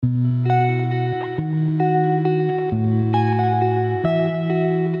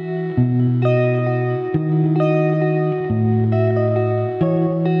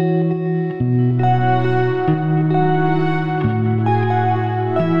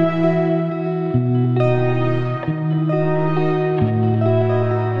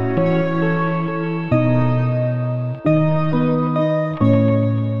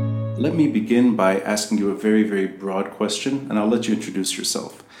by asking you a very, very broad question, and I'll let you introduce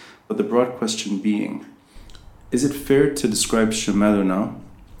yourself. But the broad question being, is it fair to describe Shamaluna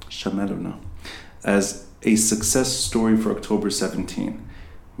as a success story for October 17,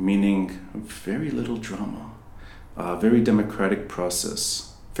 meaning very little drama, a very democratic process,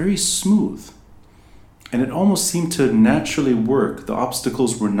 very smooth, and it almost seemed to naturally work. The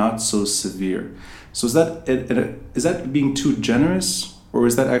obstacles were not so severe. So is that being too generous, or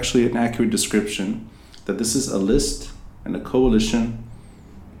is that actually an accurate description that this is a list and a coalition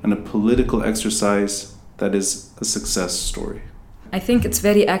and a political exercise that is a success story? I think it's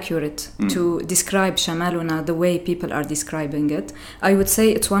very accurate to describe Shamaluna the way people are describing it. I would say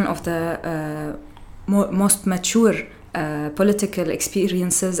it's one of the most mature political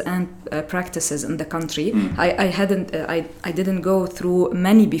experiences and practices in the country. I didn't go through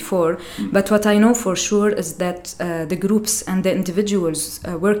many before, but what I know for sure is that the groups and the individuals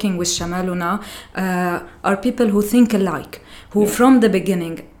working with Shamaluna are people who think alike, who from the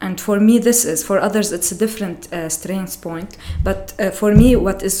beginning, and for me this is, for others it's a different strength point, but for me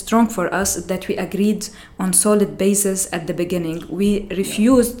what is strong for us is that we agreed on solid basis at the beginning. We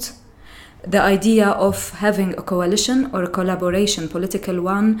refused the idea of having a coalition or a collaboration, political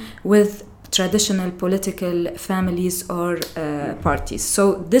one, with traditional political families or parties. So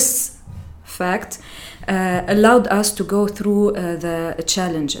this fact allowed us to go through the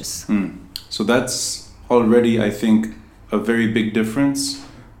challenges. So that's already, I think, a very big difference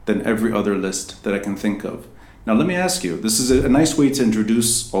than every other list that I can think of. Now let me ask you, this is a nice way to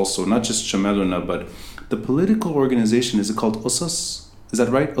introduce also, not just Shamaluna, but the political organization, is it called USAS? Is that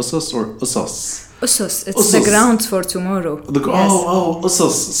right? USAS or USAS? USAS, it's the grounds for tomorrow. Yes.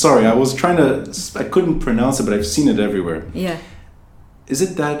 USAS. Sorry, I couldn't pronounce it, but I've seen it everywhere. Yeah. Is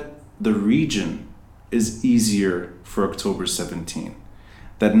it that the region is easier for October 17?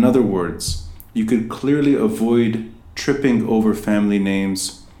 That in other words, you could clearly avoid tripping over family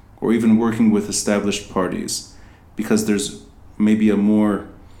names or even working with established parties because there's maybe a more,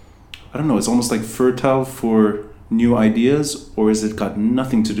 I don't know, it's almost like fertile for new ideas, or is it got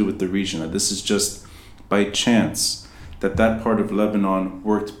nothing to do with the region? That this is just by chance that part of Lebanon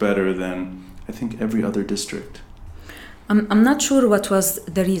worked better than, I think, every other district? I'm not sure what was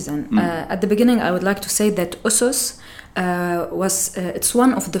the reason. At the beginning, I would like to say that USAS it's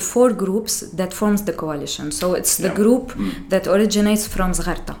one of the 4 groups that forms the coalition. So it's the group that originates from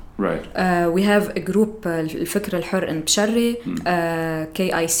Zgharta. Right. We have a group, الفكر الحر in Bsharri,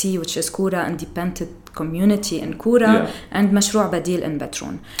 KIC, which is Kura Independent Community in Kura, and مشروع بديل in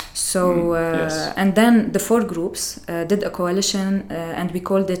Batroun. So, and then the 4 groups did a coalition and we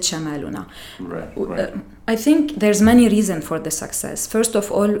called it Shamaluna. Right. I think there's many reasons for the success. First of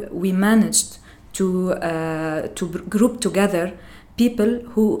all, we managed to group together people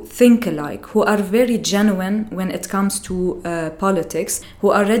who think alike, who are very genuine when it comes to politics, who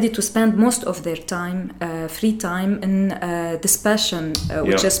are ready to spend most of their time, free time, in this passion,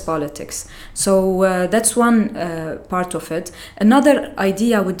 which is politics. So that's one part of it. Another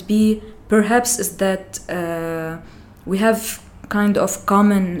idea would be perhaps is that we have kind of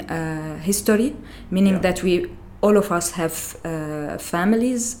common history, meaning that all of us have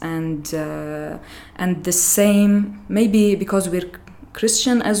families and the same, maybe because we're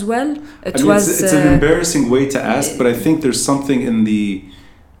Christian as well. It's an embarrassing way to ask, but I think there's something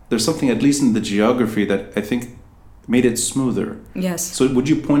at least in the geography that I think made it smoother. Yes. So would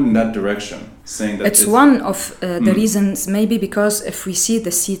you point in that direction, saying that it's one of the reasons, maybe because if we see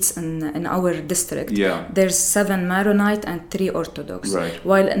the seats in our district, there's 7 Maronite and 3 Orthodox. Right.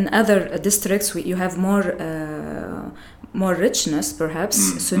 While in other districts you have more richness, perhaps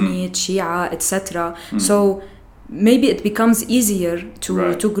Sunni, Shia, etc. So maybe it becomes easier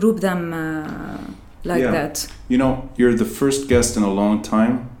to group them like that. You know, you're the first guest in a long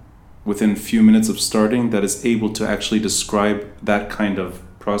time, within a few minutes of starting, that is able to actually describe that kind of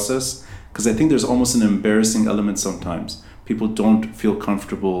process. Because I think there's almost an embarrassing element sometimes. People don't feel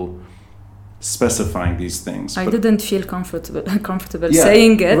comfortable specifying these things. I didn't feel comfortable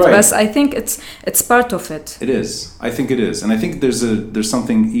saying it, but I think it's part of it. It is. I think it is. And I think there's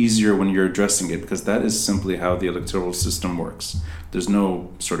something easier when you're addressing it, because that is simply how the electoral system works. There's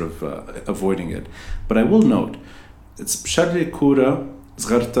no sort of avoiding it. But I will note, it's Bsharri, Kura,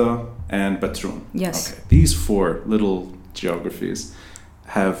 Zgharta, and Batroun. Yes. Okay. These 4 little geographies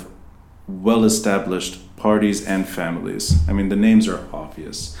have well-established parties and families. I mean, the names are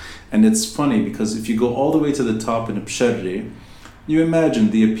obvious. And it's funny because if you go all the way to the top in Bsharri, you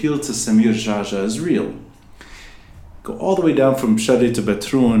imagine the appeal to Samir Jaja is real. Go all the way down from Bsharri to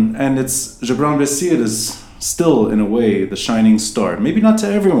Batroun, and it's Jabran Basir is still, in a way, the shining star. Maybe not to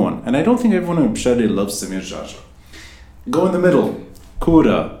everyone. And I don't think everyone in Bsharri loves Samir Jaja. Go in the middle.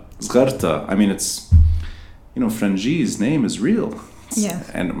 Kura, Zgharta. I mean, it's, Frangi's name is real. Yeah.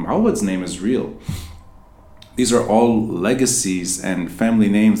 And Mawad's name is real. These are all legacies and family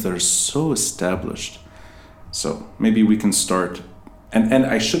names that are so established. So maybe we can start. And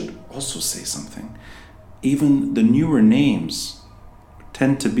I should also say something. Even the newer names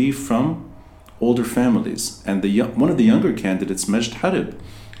tend to be from older families. And one of the younger candidates, Majd Harib,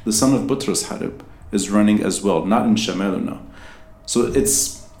 the son of Butros Harib, is running as well, not in Shamaluna. So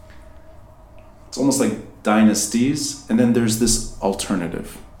it's almost like dynasties, and then there's this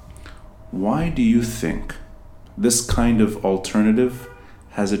alternative. Why do you think this kind of alternative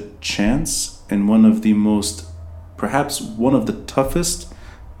has a chance in one of the most, perhaps one of the toughest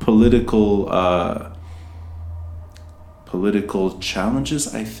political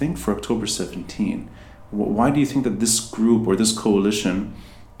challenges, I think, for October 17? Why do you think that this group or this coalition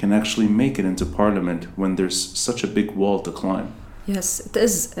can actually make it into parliament when there's such a big wall to climb? Yes, it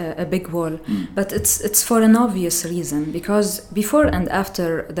is a big wall, but it's for an obvious reason, because before and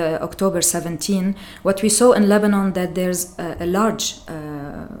after the October 17, what we saw in Lebanon, that there's a large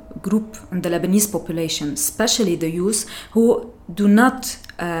group in the Lebanese population, especially the youth, who do not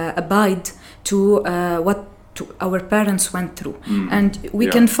abide to what our parents went through. And we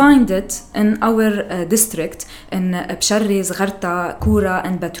can find it in our district, in Bsharri, Zgharta, Kura,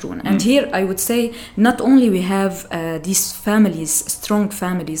 and Batroun. And here I would say not only we have these families, strong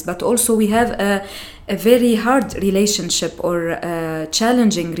families, but also we have a very hard relationship or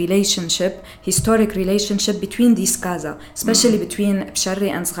challenging relationship, historic relationship between these Caza, especially between Bsharri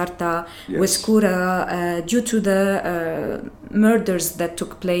and Zgharta, with Kura, due to the murders that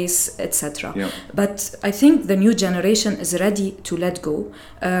took place, etc. But I think the new generation is ready to let go.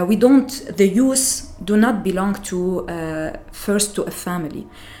 The youth do not belong to first to a family.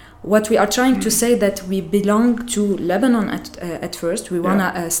 What we are trying to say, that we belong to Lebanon at first. We want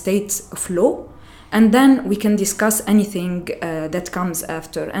a state of law, and then we can discuss anything that comes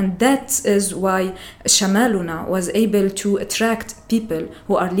after. And that is why Shamaluna was able to attract people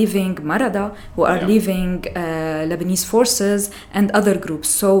who are leaving Marada, who are leaving Lebanese forces and other groups.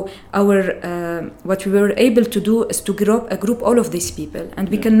 So what we were able to do is to group all of these people. And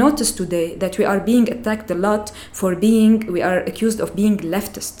we can notice today that we are being attacked a lot we are accused of being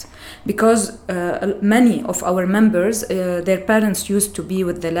leftist. Because many of our members, their parents used to be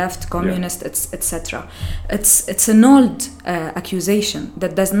with the left, communist, etc. It's an old accusation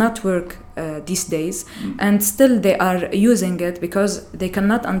that does not work these days, and still they are using it because they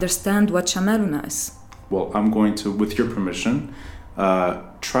cannot understand what Shamaluna is. Well, I'm going to, with your permission,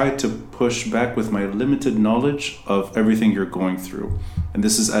 try to push back with my limited knowledge of everything you're going through. And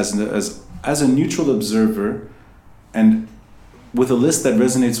this is as a neutral observer, and with a list that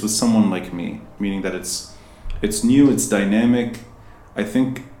resonates with someone like me, meaning that it's new, it's dynamic. I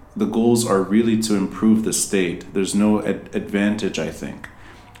think the goals are really to improve the state. There's no advantage, I think.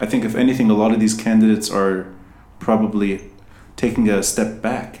 I think if anything, a lot of these candidates are probably taking a step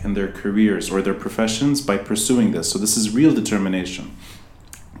back in their careers or their professions by pursuing this. So this is real determination.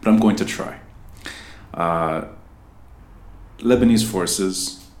 But I'm going to try. Lebanese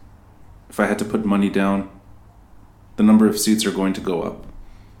forces, if I had to put money down, the number of seats are going to go up.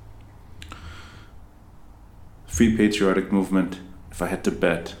 Free Patriotic Movement, if I had to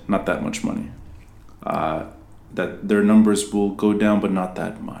bet, not that much money. That their numbers will go down, but not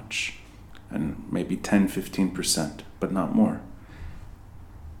that much. And maybe 10-15%, but not more.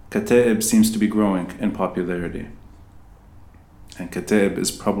 Kataib seems to be growing in popularity. And Kataib is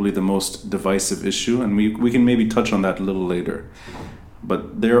probably the most divisive issue, and we can maybe touch on that a little later.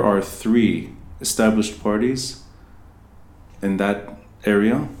 But there are 3 established parties in that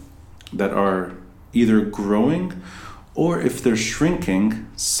area that are either growing, or if they're shrinking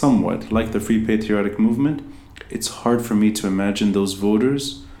somewhat, like the Free Patriotic Movement, it's hard for me to imagine those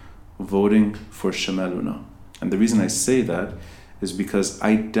voters voting for Shamaluna. And the reason I say that is because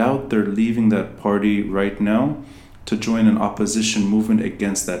I doubt they're leaving that party right now to join an opposition movement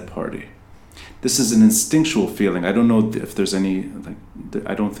against that party. This is an instinctual feeling. I don't know if there's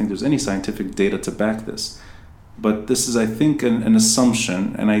I don't think there's any scientific data to back this. But this is, I think, an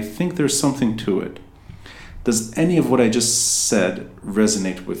assumption, and I think there's something to it. Does any of what I just said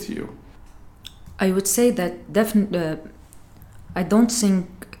resonate with you? I would say that definitely, I don't think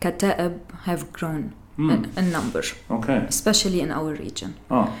Kataib have grown in number, especially in our region.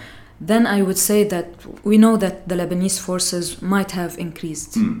 Then I would say that we know that the Lebanese forces might have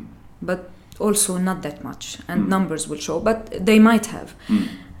increased, but also not that much, and numbers will show, but they might have.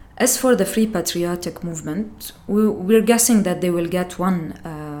 As for the Free Patriotic Movement, we're guessing that they will get one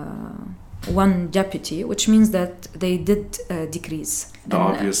deputy, which means that they did decrease. The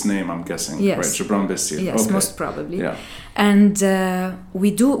obvious name, I'm guessing. Yes. Right, Gibran Bissir. Yes, okay. most probably. Yeah. And we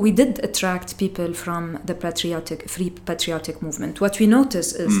did attract people from the Free Patriotic Movement. What we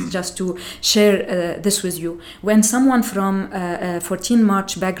notice is, just to share this with you, when someone from a 14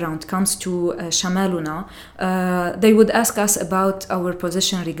 March background comes to Shamaluna, they would ask us about our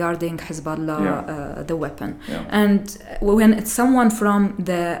position regarding Hezbollah, the weapon. Yeah. And when it's someone from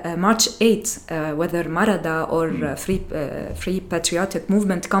the March 8th, whether Marada or Free Patriotic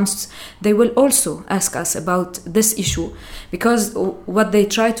Movement comes, they will also ask us about this issue, because what they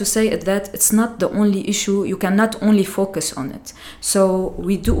try to say is that it's not the only issue. You cannot only focus on it. So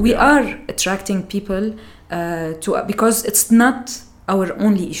we are attracting people because it's not our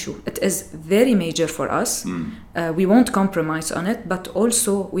only issue. It is very major for us. We won't compromise on it, but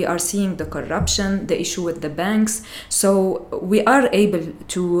also we are seeing the corruption, the issue with the banks. So we are able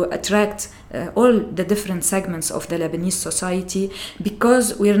to attract all the different segments of the Lebanese society,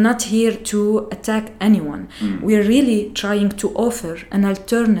 because we're not here to attack anyone. We're really trying to offer an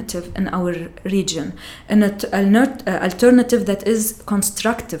alternative in our region, an alternative that is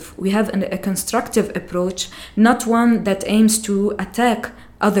constructive. We have a constructive approach, not one that aims to attack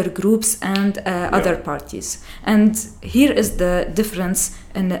other groups and other parties. And here is the difference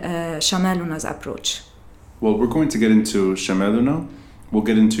in Shamaluna's approach. Well, we're going to get into Shamaluna. We'll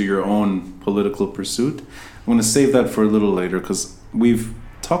get into your own political pursuit. I'm going to save that for a little later, because we've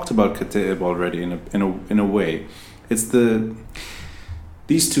talked about Kataib already in a way. It's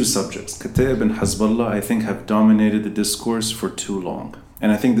these two subjects, Kataib and Hezbollah, I think have dominated the discourse for too long.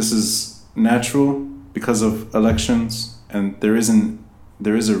 And I think this is natural because of elections, and there is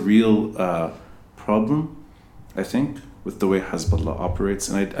a real problem, I think, with the way Hezbollah operates.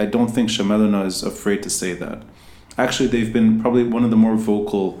 And I don't think Shamaluna is afraid to say that. Actually, they've been probably one of the more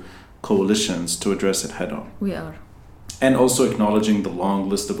vocal coalitions to address it head on. We are. And also acknowledging the long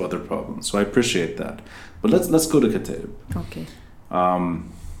list of other problems. So I appreciate that. But let's go to Kataib. Okay.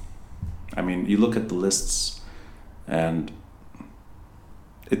 I mean, you look at the lists, and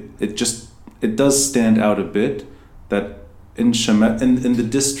it does stand out a bit that in the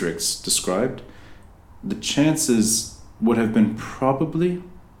districts described, the chances would have been probably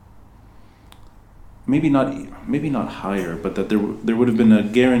maybe not higher, but that there would have been a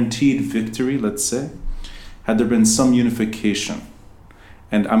guaranteed victory, let's say, had there been some unification.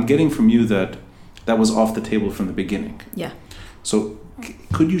 And I'm getting from you that was off the table from the beginning. Yeah. So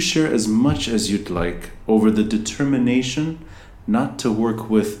could you share as much as you'd like over the determination not to work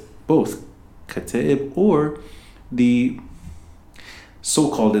with both Kataib or the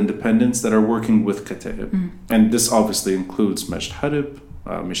so-called independents that are working with Kataib? And this obviously includes Majd Harb,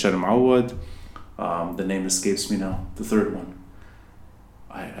 Michel Mawad, the name escapes me now, the third one.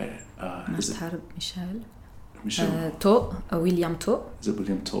 Majd Harb, Michel. William To. Is it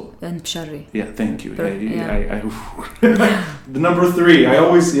William To? And Bsharri. Yeah, thank you. The number 3, I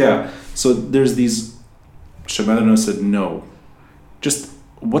always, So there's these, Shamaluna said no. Just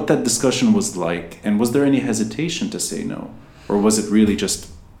what that discussion was like, and was there any hesitation to say no? Or was it really just,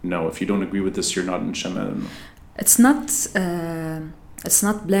 no, if you don't agree with this, you're not in Shamaluna? It's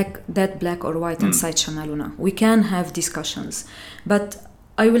not black or white inside Shamaluna. We can have discussions. But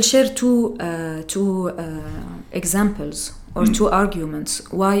I will share two examples or two arguments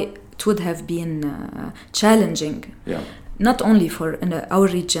why it would have been challenging. Yeah. Not only for our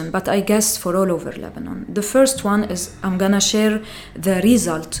region, but I guess for all over Lebanon. The first one is I'm gonna share the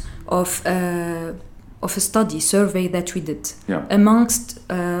result of a survey that we did amongst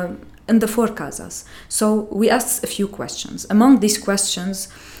in the 4 Cazas. So we asked a few questions. Among these questions,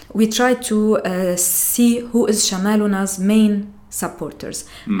 we tried to see who is Shamaluna's main supporters.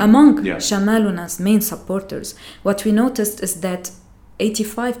 Among Shamaluna's main supporters, what we noticed is that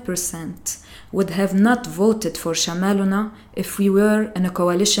 85% would have not voted for Shamaluna if we were in a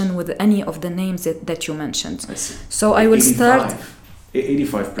coalition with any of the names that you mentioned. I see. So I will start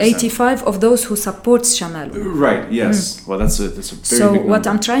 85%. 85 of those who support Shamaluna. Right, yes. Well, that's a very so big what number.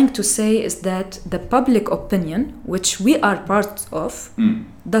 I'm trying to say is that the public opinion, which we are part of,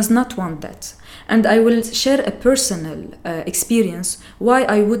 does not want that. And I will share a personal experience why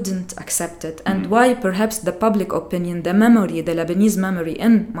I wouldn't accept it and why perhaps the public opinion, the Lebanese memory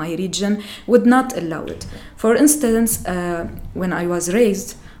in my region would not allow it. For instance, when I was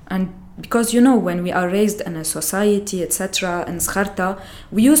raised, and because when we are raised in a society, etc., in Skharta,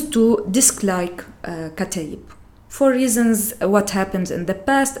 we used to dislike Kataib. for reasons what happened in the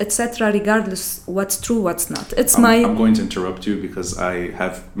past, etc., regardless what's true, what's not. I'm going to interrupt you because I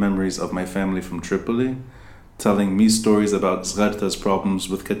have memories of my family from Tripoli telling me stories about Zgharta's problems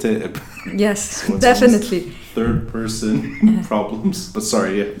with Kataib. Yes, so definitely. Third person problems. But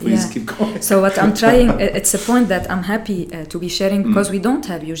sorry, please keep going. So what I'm trying, it's a point that I'm happy to be sharing because we don't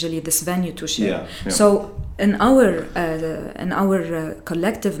have usually this venue to share. Yeah. So in our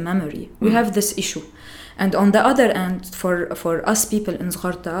collective memory, we have this issue. And on the other end, for us people in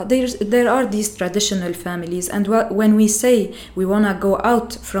Zgharta, there are these traditional families, and when we say we want to go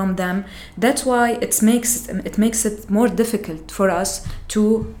out from them, that's why it makes it more difficult for us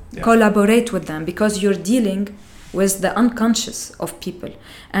to collaborate with them, because you're dealing with the unconscious of people.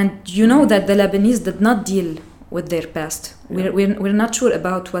 And you know that the Lebanese did not deal with their past. We're not sure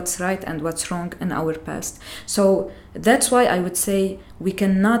about what's right and what's wrong in our past. So that's why I would say we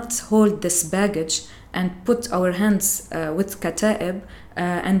cannot hold this baggage and put our hands with Kataib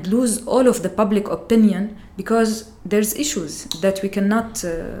and lose all of the public opinion, because there's issues that we cannot...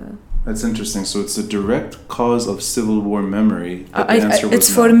 That's interesting. So it's a direct cause of civil war memory. It's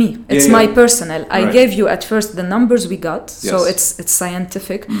for me. It's my personal. I gave you at first the numbers we got, so it's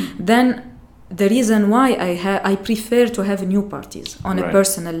scientific. Then the reason why I prefer to have new parties on a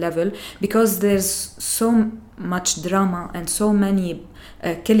personal level, because there's so much drama and so many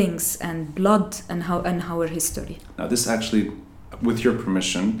killings and blood and our history. Now this actually, with your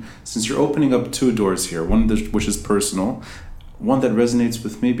permission, since you're opening up two doors here, one which is personal, one that resonates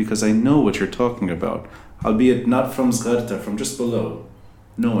with me because I know what you're talking about, albeit not from Zgharta, from just below,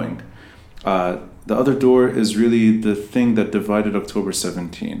 knowing. The other door is really the thing that divided October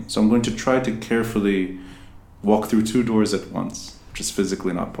 17. So I'm going to try to carefully walk through two doors at once, which is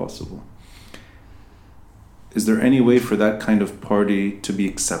physically not possible. Is there any way for that kind of party to be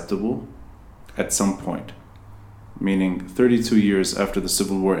acceptable at some point? Meaning 32 years after the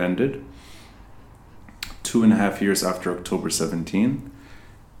Civil War ended, 2.5 years after October 17,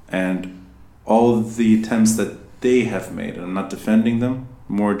 and all the attempts that they have made, and I'm not defending them,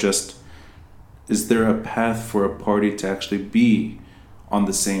 more just, is there a path for a party to actually be on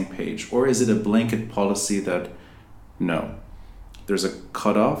the same page? Or is it a blanket policy that, no, there's a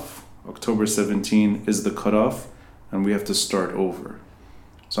cutoff, October 17 is the cutoff, and we have to start over?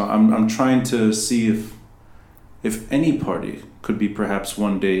 So I'm trying to see if any party could be perhaps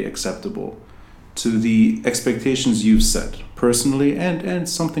one day acceptable to the expectations you've set personally and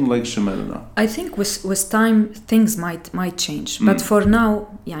something like Shamalna. I think with time things might change, but for now,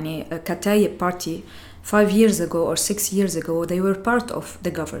 يعني Kataib party 5 years ago or 6 years ago, they were part of the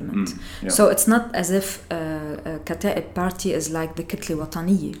government. So it's not as if Kataib party is like the Kitli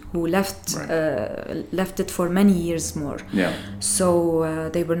Wataniye, who left it for many years more. So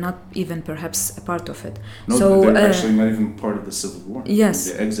they were not even perhaps a part of it. No, so they were actually not even part of the Civil War.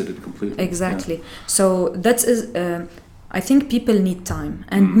 Yes. They exited completely. Exactly. So that is... I think people need time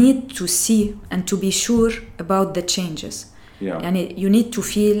and need to see and to be sure about the changes. And you need to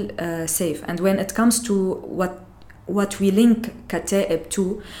feel safe. And when it comes to what we link Kataib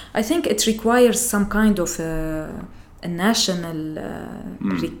to, I think it requires some kind of a national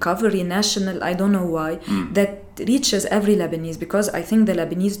recovery, I don't know why, that reaches every Lebanese, because I think the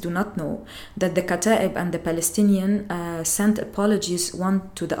Lebanese do not know that the Kataib and the Palestinian sent apologies one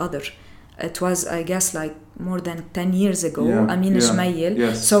to the other. It was, I guess, like more than 10 years ago.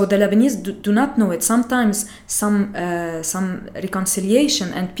 So the Lebanese do not know it. Sometimes some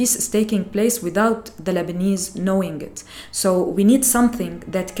reconciliation and peace is taking place without the Lebanese knowing it. So we need something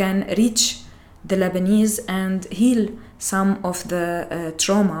that can reach the Lebanese and heal some of the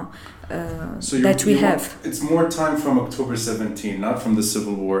trauma that we have. It's more time from October 17, not from the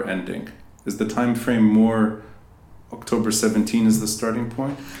Civil War ending. Is the time frame more... October 17 is the starting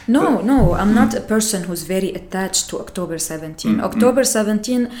point? No, I'm not a person who's very attached to October 17. October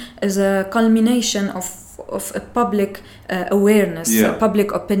 17 is a culmination of a public awareness,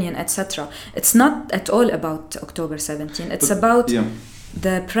 public opinion, etc. It's not at all about October 17. It's about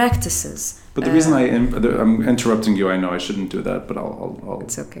the practices. But the reason I'm interrupting you, I know I shouldn't do that, but I'll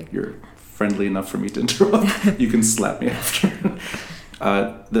it's okay. You're friendly enough for me to interrupt. You can slap me after.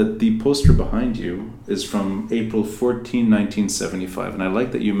 The poster behind you is from April 14, 1975. And I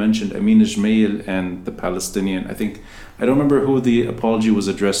like that you mentioned Amin Jmail and the Palestinian. I don't remember who the apology was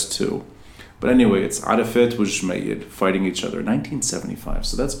addressed to. But anyway, it's Arafat with Jmail fighting each other. 1975.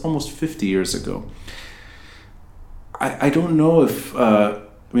 So that's almost 50 years ago. I don't know if...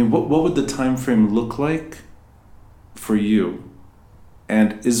 what would the time frame look like for you?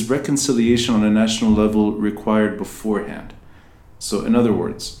 And is reconciliation on a national level required beforehand? So in other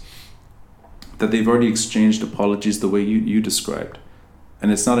words, that they've already exchanged apologies the way you described.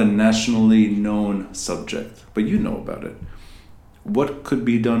 And it's not a nationally known subject, but you know about it. What could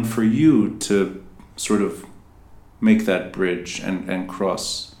be done for you to sort of make that bridge and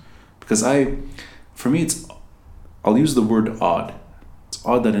cross? Because for me, I'll use the word odd. It's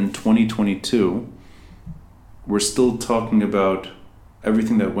odd that in 2022, we're still talking about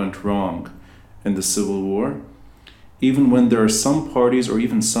everything that went wrong in the Civil War, even when there are some parties or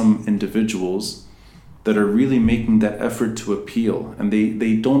even some individuals that are really making that effort to appeal, and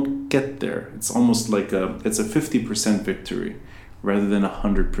they don't get there. It's almost like it's a 50% victory rather than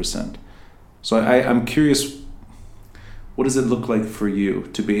 100%. So I'm curious, what does it look like for you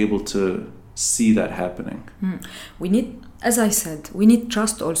to be able to see that happening? We need, as I said, we need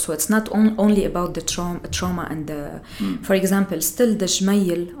trust also. It's not only about the trauma and the, for example, still the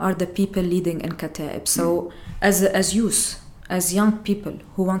Jmayil are the people leading in Kataib. So as youth, as young people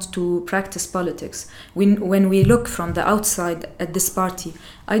who want to practice politics, when we look from the outside at this party,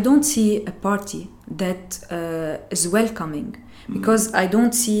 I don't see a party that is welcoming, because I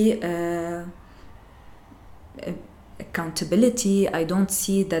don't see accountability. I don't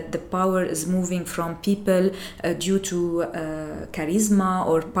see that the power is moving from people due to charisma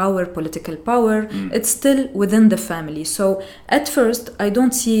or power, political power. It's still within the family. So at first, I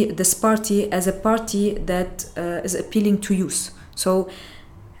don't see this party as a party that is appealing to youth. So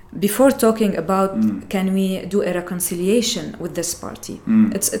before talking about can we do a reconciliation with this party,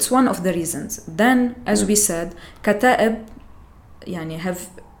 it's one of the reasons. Then, as we said, Kataib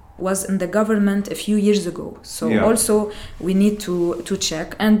was in the government a few years ago. So also we need to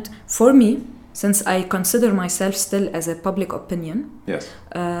check. And for me, since I consider myself still as a public opinion,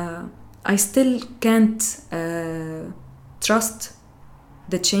 I still can't trust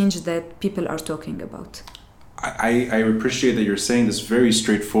the change that people are talking about. I appreciate that you're saying this very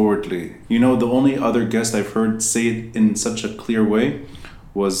straightforwardly. You know, the only other guest I've heard say it in such a clear way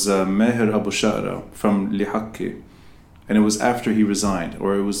was Maher Abu Shara from Lihaki. And it was after he resigned,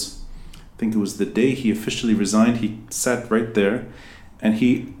 or I think it was the day he officially resigned. He sat right there and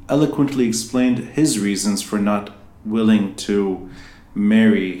he eloquently explained his reasons for not willing to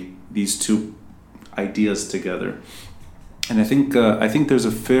marry these two ideas together. And I think there's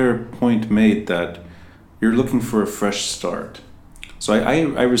a fair point made that you're looking for a fresh start. So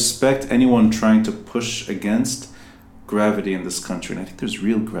I respect anyone trying to push against gravity in this country, and I think there's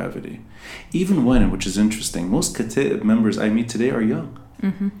real gravity. Even when, which is interesting, most Kataib members I meet today are young.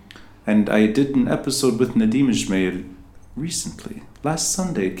 And I did an episode with Nadim Jmayil recently. Last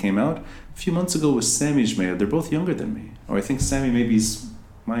Sunday it came out. A few months ago with Sami Jmayil. They're both younger than me. Or I think Sami maybe is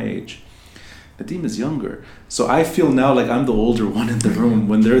my age. Nadim is younger. So I feel now like I'm the older one in the room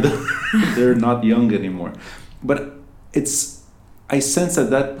when they're not young anymore. But I sense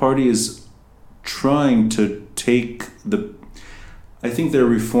that party is trying to take I think they're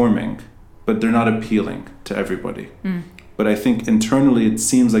reforming, but they're not appealing to everybody. But I think internally it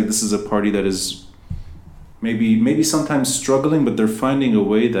seems like this is a party that is maybe sometimes struggling, but they're finding a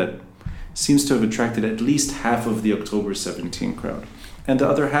way that seems to have attracted at least half of the October 17 crowd. And the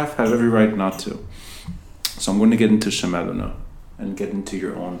other half have every right not to. So I'm going to get into Shamaluna and get into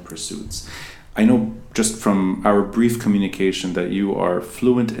your own pursuits. I know just from our brief communication that you are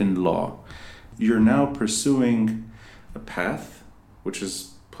fluent in law. You're now pursuing a path which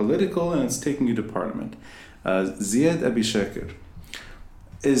is political and it's taking you to parliament. Ziad Abi Shakir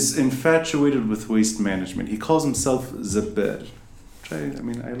is infatuated with waste management. He calls himself Zabel.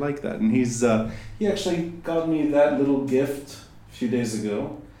 I like that. And he actually got me that little gift a few days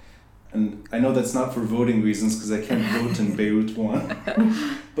ago. And I know that's not for voting reasons because I can't vote in Beirut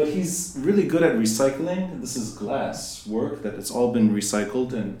 1. But he's really good at recycling. This is glass work that it's all been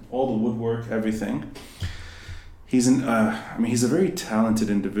recycled, and all the woodwork, everything. He's a very talented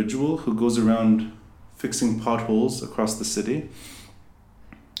individual who goes around fixing potholes across the city.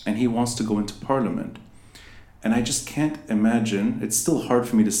 And he wants to go into parliament. And I just can't imagine, it's still hard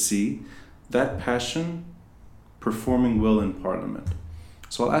for me to see that passion performing well in parliament.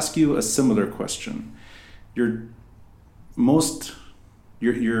 So I'll ask you a similar question. Your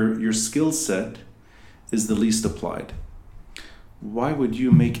skill set is the least applied. Why would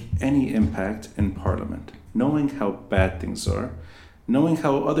you make any impact in parliament, knowing how bad things are, knowing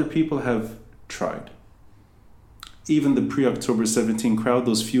how other people have tried? Even the pre-October 17 crowd,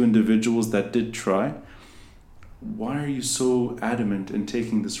 those few individuals that did try, why are you so adamant in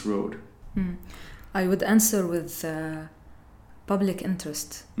taking this road? I would answer with public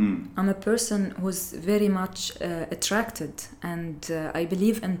interest. I'm a person who's very much attracted, and I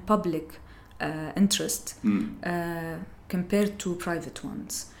believe in public interest compared to private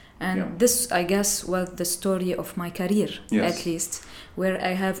ones. And this, I guess, was the story of my career, at least, where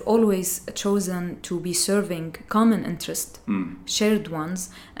I have always chosen to be serving common interest, shared ones,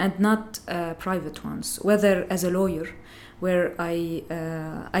 and not private ones, whether as a lawyer, where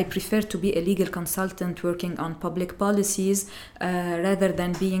I prefer to be a legal consultant working on public policies rather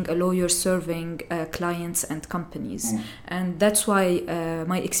than being a lawyer serving clients and companies. And that's why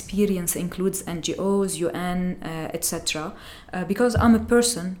my experience includes NGOs, UN, etc. Because I'm a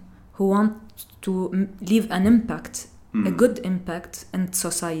person who wants to leave an impact, a good impact in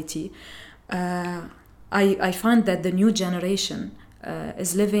society. I find that the new generation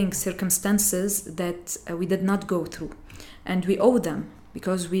is living circumstances that we did not go through. And we owe them,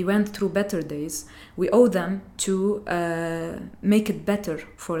 because we went through better days, we owe them to make it better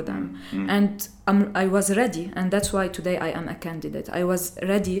for them. And I was ready, and that's why today I am a candidate. I was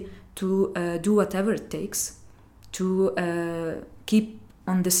ready to do whatever it takes to keep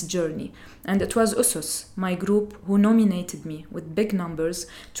on this journey. And it was USUS, my group, who nominated me with big numbers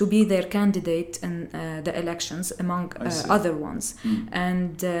to be their candidate in the elections among other ones.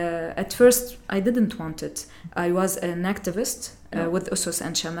 And at first I didn't want it. I was an activist with USUS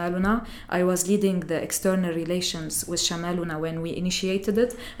and Shamaluna. I was leading the external relations with Shamaluna when we initiated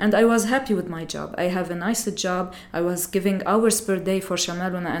it, and I was happy with my job. I have a nice job. I was giving hours per day for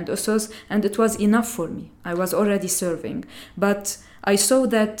Shamaluna and USUS, and it was enough for me. I was already serving. But I saw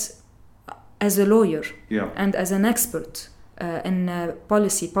that as a lawyer and as an expert in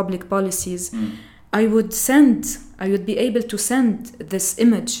public policies, I would be able to send this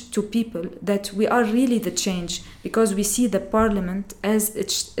image to people that we are really the change, because we see the parliament as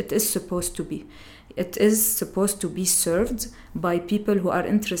it is supposed to be. It is supposed to be served by people who are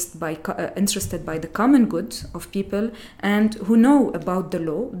interested by the common good of people and who know about the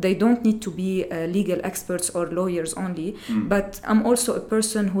law. They don't need to be legal experts or lawyers only, but I'm also a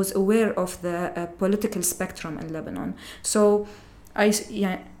person who's aware of the political spectrum in Lebanon. So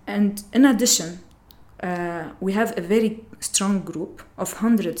and in addition, we have a very strong group of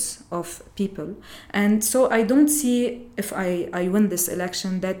hundreds of people, and so I don't see, if I win this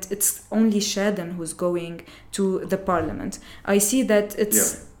election, that it's only Chaden who's going to the parliament. I see that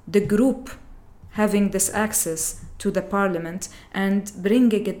it's the group having this access to the parliament and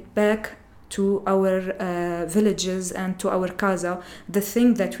bringing it back to our villages and to our Caza, the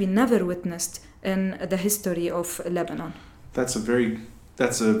thing that we never witnessed in the history of Lebanon. That's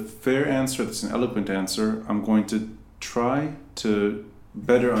a fair answer. That's an eloquent answer. I'm going to try to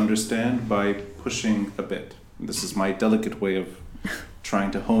better understand by pushing a bit. This is my delicate way of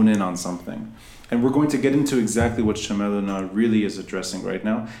trying to hone in on something. And we're going to get into exactly what Shamaluna really is addressing right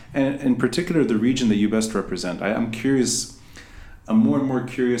now, and in particular the region that you best represent. I'm curious, I'm more and more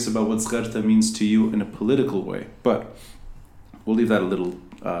curious about what Zgharta means to you in a political way, but we'll leave that a little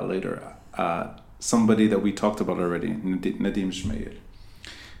later. Somebody that we talked about already, Nadim Jmeil.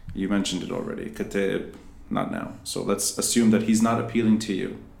 You mentioned it already. Kataib, not now. So let's assume that he's not appealing to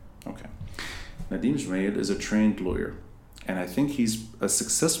you. Okay. Nadim Jmeil is a trained lawyer. And I think he's a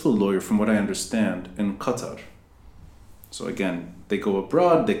successful lawyer, from what I understand, in Qatar. So again, they go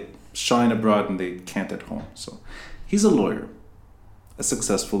abroad, they shine abroad, and they can't at home. So he's a lawyer, a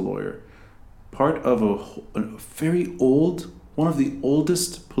successful lawyer. Part of a very old, one of the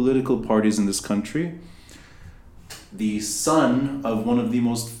oldest political parties in this country, the son of one of the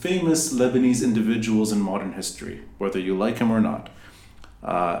most famous Lebanese individuals in modern history, whether you like him or not.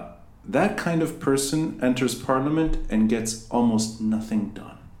 That kind of person enters parliament and gets almost nothing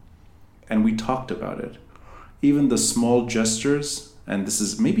done. And we talked about it. Even the small gestures, and this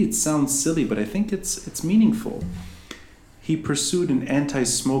is, maybe it sounds silly, but I think it's meaningful. He pursued an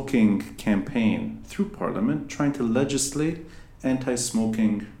anti-smoking campaign through parliament, trying to legislate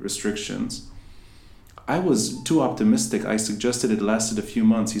anti-smoking restrictions. I was too optimistic. I suggested it lasted a few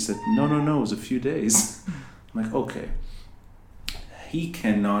months. He said, no, it was a few days. I'm like, okay. He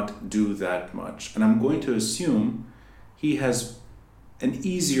cannot do that much. And I'm going to assume he has an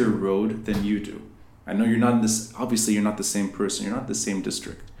easier road than you do. I know you're not in this, obviously you're not the same person, you're not the same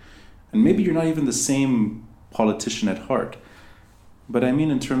district. And maybe you're not even the same politician at heart. But I mean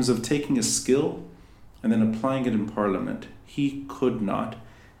in terms of taking a skill and then applying it in parliament, he could not.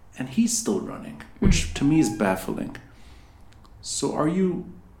 And he's still running, which to me is baffling. So are you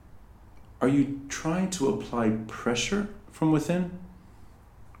trying to apply pressure from within?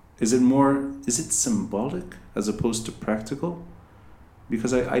 Is it symbolic as opposed to practical?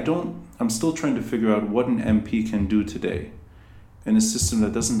 Because I'm still trying to figure out what an MP can do today in a system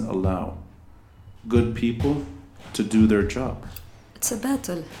that doesn't allow good people to do their job. It's a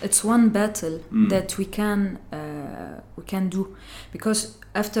battle. It's one battle that we we can do, because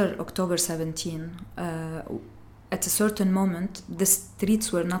after October 17, at a certain moment, the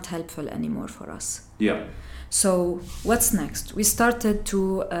streets were not helpful anymore for us. Yeah. So what's next? We started to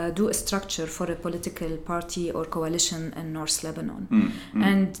do a structure for a political party or coalition in North Lebanon.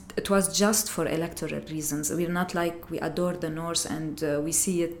 And it was just for electoral reasons. We're not like we adore the North and we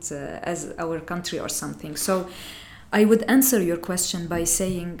see it as our country or something. So I would answer your question by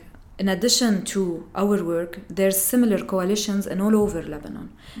saying, in addition to our work, there's similar coalitions in all over Lebanon.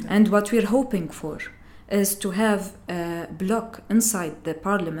 Yeah. And what we're hoping for is to have a block inside the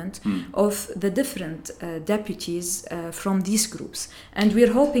parliament of the different deputies from these groups. And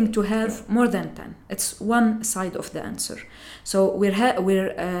we're hoping to have more than 10. It's one side of the answer. So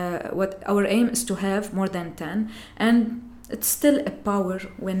what our aim is to have more than 10. And it's still a power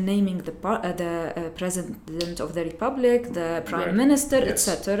when naming the President of the Republic, the Prime Minister,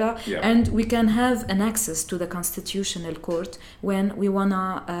 etc. Yeah. And we can have an access to the Constitutional Court when we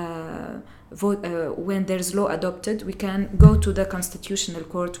wanna vote. When there's law adopted, we can go to the Constitutional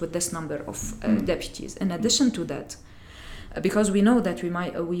Court with this number of deputies. In addition to that, because we know that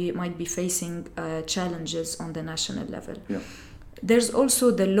we might be facing challenges on the national level. Yeah. There's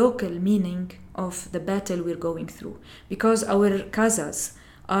also the local meaning of the battle we're going through, because our Cazas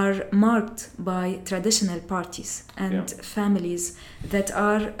are marked by traditional parties and families that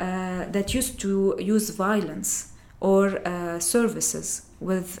are that used to use violence or services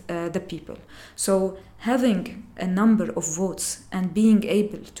with the people. So having a number of votes and being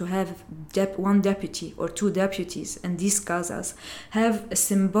able to have one deputy or two deputies in these Cazas have a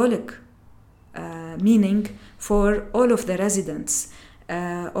symbolic meaning for all of the residents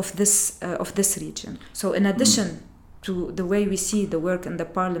of this region. So in addition to the way we see the work in the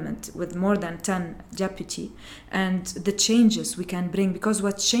parliament with more than 10 deputy and the changes we can bring, because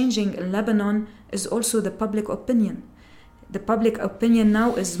what's changing in Lebanon is also the public opinion. The public opinion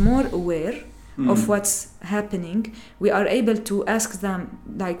now is more aware of what's happening. We are able to ask them,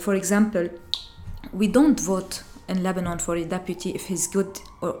 like, for example, we don't vote in Lebanon for a deputy if he's good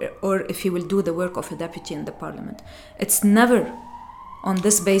or if he will do the work of a deputy in the parliament. It's never on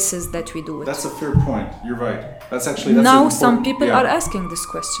this basis that we do it. That's a fair point. You're right. That's now some people are asking this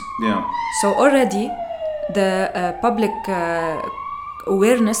question. Yeah. So already the public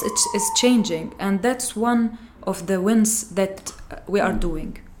awareness is changing, and that's one of the wins that we are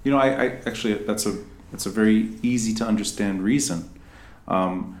doing. You know, I actually that's a very easy to understand reason,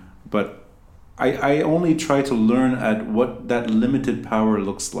 but I only try to learn at what that limited power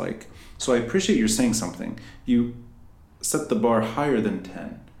looks like. So I appreciate you're saying something. You set the bar higher than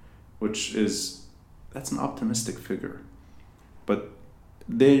 10, that's an optimistic figure. But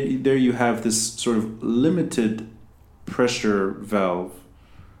there you have this sort of limited pressure valve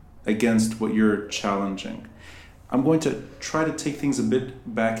against what you're challenging. I'm going to try to take things a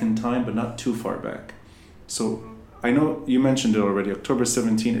bit back in time, but not too far back. So I know you mentioned it already. October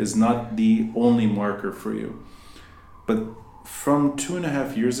 17 is not the only marker for you. But from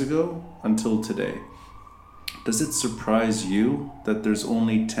 2.5 years ago until today, does it surprise you that there's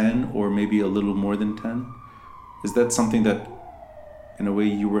only 10 or maybe a little more than 10? Is that something that, in a way,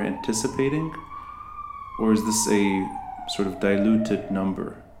 you were anticipating? Or is this a sort of diluted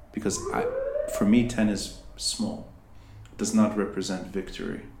number? Because for me, 10 is small. It does not represent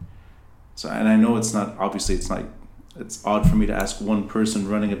victory. So, and I know it's odd for me to ask one person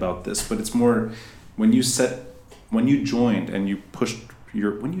running about this, but it's more when you joined and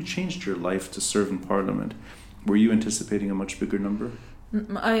when you changed your life to serve in parliament, were you anticipating a much bigger number?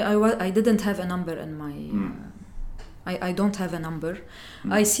 I didn't have a number in my... I don't have a number.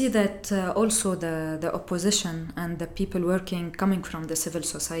 I see that also the opposition and the people coming from the civil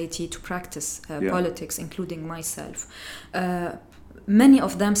society to practice politics, including myself, many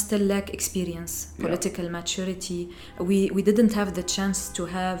of them still lack experience, political maturity. We didn't have the chance to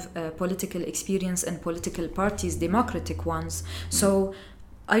have political experience in political parties, democratic ones. So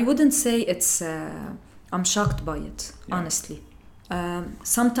I wouldn't say it's... I'm shocked by it, honestly.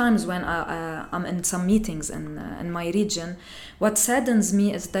 Sometimes when I'm in some meetings in my region, what saddens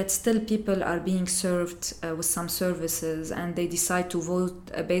me is that still people are being served with some services and they decide to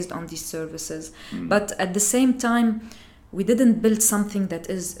vote based on these services. But at the same time, we didn't build something that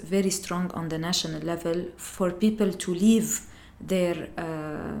is very strong on the national level for people to leave their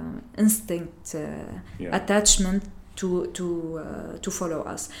instinct attachment to follow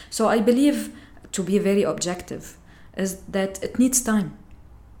us. So I believe, to be very objective, is that it needs time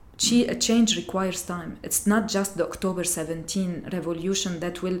Change requires time. It's not just the October 17 revolution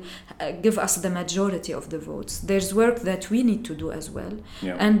that will give us the majority of the votes. There's work that we need to do as well.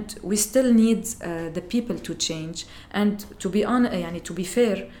 Yeah. And we still need the people to change. And to be honest, to be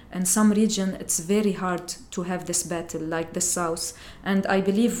fair, in some region it's very hard to have this battle like the South. And I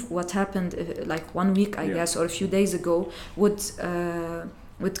believe what happened like 1 week, I guess, or a few days ago would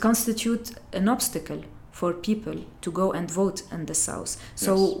constitute an obstacle for people to go and vote in the South.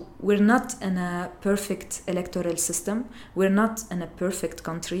 So we're not in a perfect electoral system. We're not in a perfect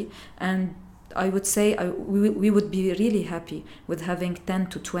country. And I would say we would be really happy with having 10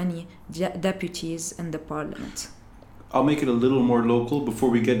 to 20 deputies in the parliament. I'll make it a little more local before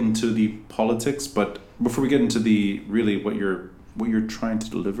we get into the politics, but before we get into the really what you're trying to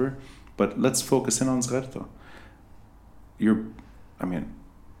deliver. But let's focus in on Zgharta.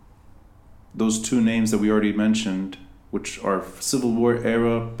 Those two names that we already mentioned, which are Civil War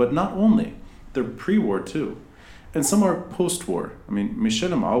era, but not only, they're pre-war too. And some are post-war. Michel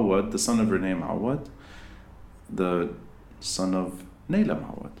Mawad, the son of Renee Mawad, the son of Nayla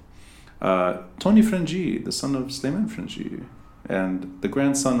Mawad, Tony Frangi, the son of Sleiman Frangi, and the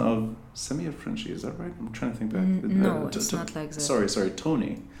grandson of Samia Frangi. Is that right? I'm trying to think back. No, it's not like that. Sorry,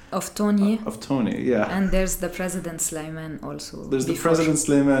 Tony. Of Tony. Of Tony, yeah. And there's the President Sleiman also. There's the President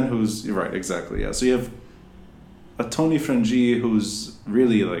Sleiman who's... You're right, exactly, yeah. So you have a Tony Frangi who's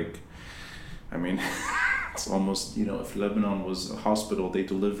really like... it's almost, if Lebanon was a hospital, they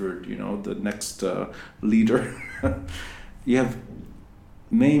delivered, the next leader. You have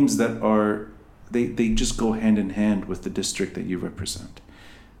names that are... They just go hand in hand with the district that you represent.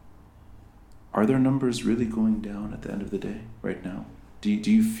 Are their numbers really going down at the end of the day right now? Do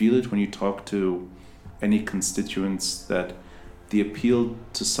you feel it when you talk to any constituents that the appeal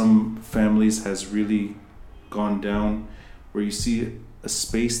to some families has really gone down, where you see a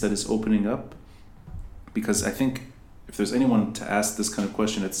space that is opening up? Because I think if there's anyone to ask this kind of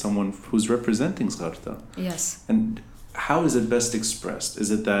question, it's someone who's representing Zgharta. Yes. And how is it best expressed?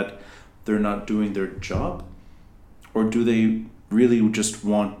 Is it that they're not doing their job? Or do they really just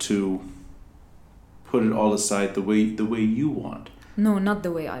want to put it all aside the way you want? No, not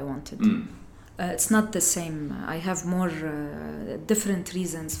the way I wanted. It's not the same. I have more different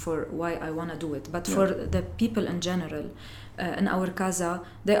reasons for why I want to do it. But for the people in general, in our Caza,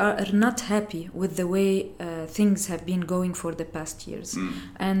 they are not happy with the way things have been going for the past years.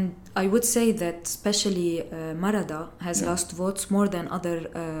 And I would say that especially Marada has lost votes more than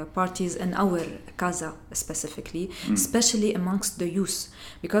other parties in our Caza specifically, especially amongst the youth.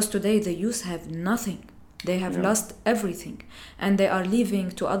 Because today the youth have nothing. They have lost everything, and they are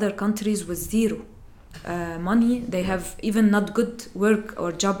leaving to other countries with zero money. They have even not good work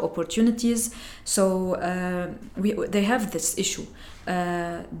or job opportunities. So they have this issue.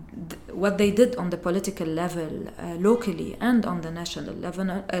 What they did on the political level, locally and on the national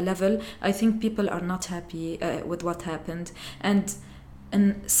level, I think people are not happy with what happened, and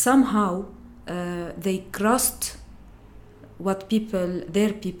somehow they crossed what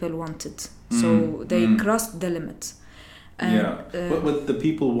their people wanted. So they crossed the limit. What the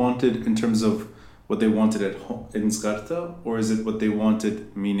people wanted in terms of what they wanted at home in Zgharta, or is it what they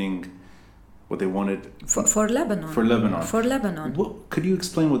wanted, meaning what they wanted for Lebanon? For Lebanon. For Lebanon. Could you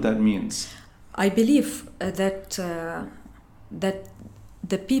explain what that means? I believe that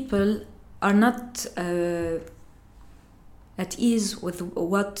the people are not at ease with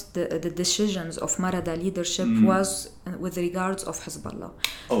what the decisions of Marada leadership was with regards of Hezbollah.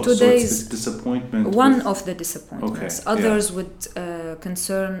 Today's, so it's disappointment. One of the disappointments. Okay, others would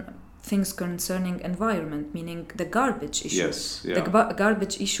concern things concerning environment, meaning the garbage issue. Yes, The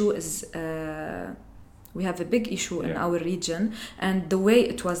garbage issue is... we have a big issue in our region, and the way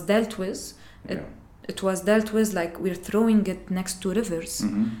it was dealt with... It was dealt with like we're throwing it next to rivers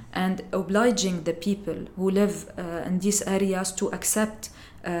and obliging the people who live in these areas to accept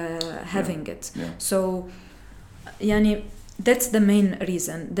having it. So, that's the main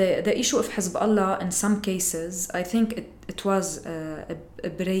reason. The issue of Hezbollah, in some cases, I think it was a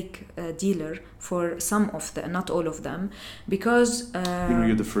break dealer for some of them, not all of them, because...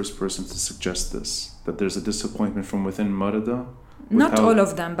 you're the first person to suggest this, that there's a disappointment from within Marada. Not all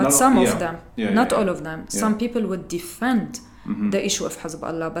of them, but some of them. Not all of them. Yeah. Some people would defend the issue of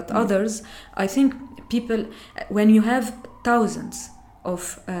Hezbollah, but others, I think people, when you have thousands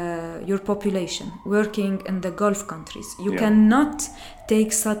of your population working in the Gulf countries, you cannot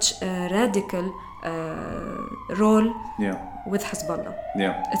take such a radical role with Hezbollah.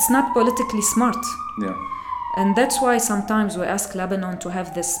 It's not politically smart. And that's why sometimes we ask Lebanon to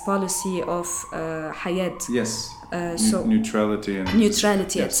have this policy of hayad. Yes. So neutrality and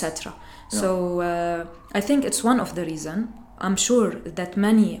neutrality, yes. etc. So I think it's one of the reasons. I'm sure that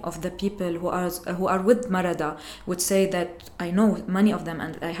many of the people who are with Marada would say that I know many of them,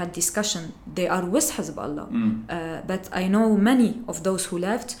 and I had discussion, they are with Hezbollah. But I know many of those who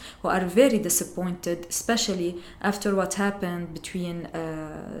left who are very disappointed, especially after what happened between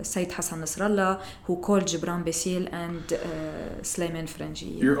Sayyid Hassan Nasrallah, who called Gibran Basil, and Sleiman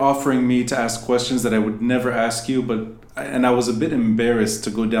Frangi. You're offering me to ask questions that I would never ask you, and I was a bit embarrassed to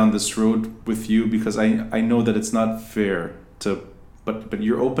go down this road with you because I know that it's not fair. But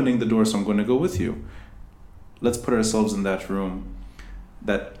you're opening the door, so I'm going to go with you. Let's put ourselves in that room,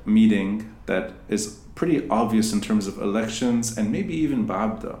 that meeting that is pretty obvious in terms of elections and maybe even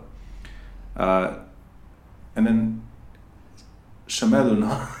Ba'abda. And then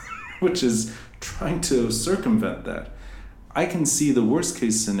Shamaluna, which is trying to circumvent that. I can see the worst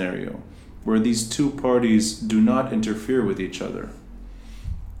case scenario where these two parties do not interfere with each other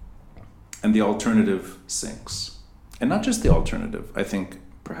and the alternative sinks. And not just the alternative. I think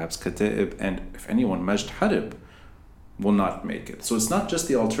perhaps Kataib and, if anyone, Majd Harib will not make it. So it's not just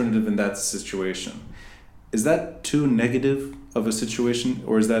the alternative in that situation. Is that too negative of a situation,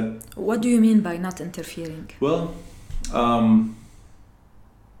 or is that... What do you mean by not interfering? Well,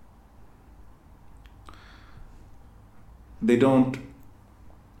 they don't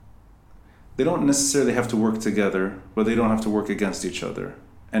necessarily have to work together, but they don't have to work against each other.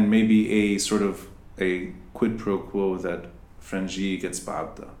 And maybe a sort of a quid pro quo that Frangi gets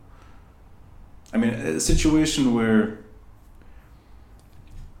Ba'abda. I mean, a situation where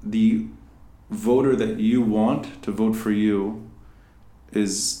the voter that you want to vote for you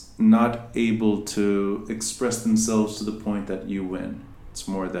is not able to express themselves to the point that you win. It's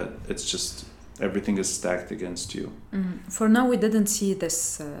more that it's just everything is stacked against you. For now, we didn't see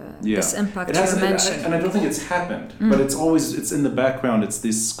this impact you mentioned. And I don't think it's happened, but it's in the background. It's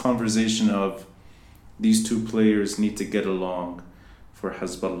this conversation of these two players need to get along for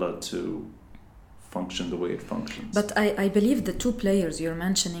Hezbollah to function the way it functions. But I believe the two players you're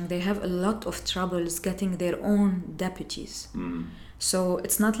mentioning, they have a lot of troubles getting their own deputies. So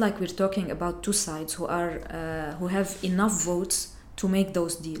it's not like we're talking about two sides who have enough votes to make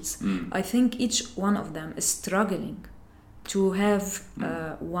those deals. I think each one of them is struggling to have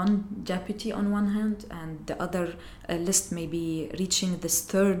one deputy on one hand, and the other list may be reaching this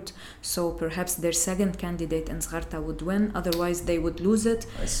third, so perhaps their second candidate in Zgharta would win, otherwise they would lose it.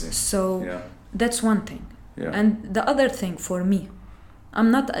 I see. So that's one thing. Yeah. And the other thing for me,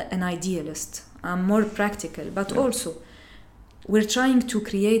 I'm not an idealist, I'm more practical, but also we're trying to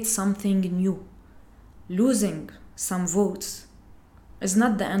create something new. Losing some votes is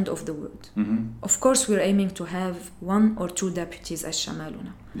not the end of the world. Of course, we're aiming to have 1 or 2 deputies as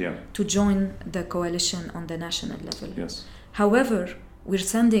Shamaluna to join the coalition on the national level. Yes. However, we're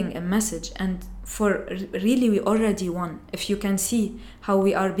sending a message, and for really we already won. If you can see how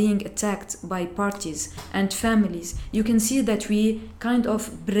we are being attacked by parties and families, you can see that we kind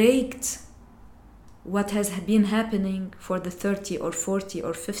of braked what has been happening for the 30 or 40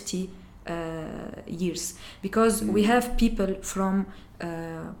 or 50 years, because we have people from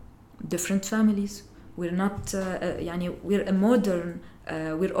different families. We're not we're a modern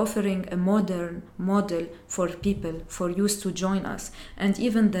we're offering a modern model for people, for youth to join us, and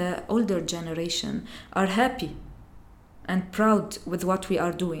even the older generation are happy and proud with what we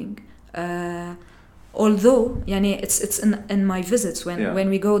are doing. Although it's in my visits when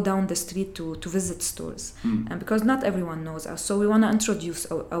we go down the street to visit stores, and because not everyone knows us, so we want to introduce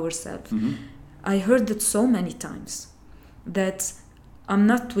ourselves. I heard it so many times that I'm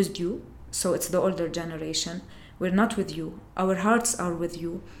not with you, so it's the older generation. We're not with you. Our hearts are with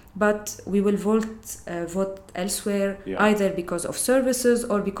you, but we will vote elsewhere, either because of services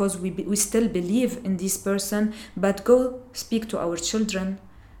or because we still believe in this person. But go speak to our children;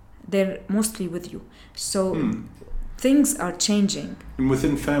 they're mostly with you. So things are changing. And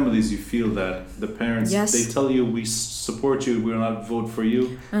within families, you feel that the parents they tell you, we support you, we will not vote for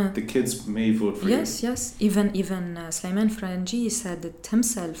you. The kids may vote for you. Yes. Even Sleiman Frangi said it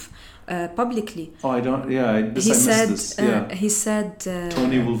himself. Publicly. Oh, I don't. Yeah, I missed this. He said.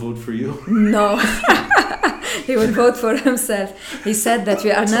 Tony will vote for you. No, he will vote for himself. He said that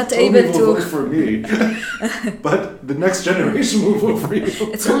we are not Tony able will to. vote for me, but the next generation will vote for you.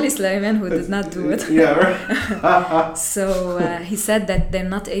 It's only Sleiman who did not do it. Right. So he said that they're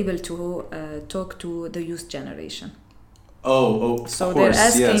not able to talk to the youth generation. Oh, so of course,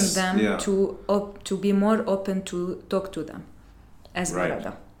 they're asking them to be more open to talk to them as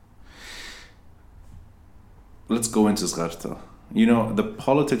Marada. let's go into Zgharta. You know, the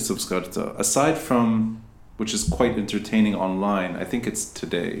politics of Zgharta, aside from, which is quite entertaining online, I think it's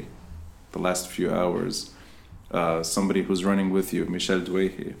today, the last few hours, somebody who's running with you, Michel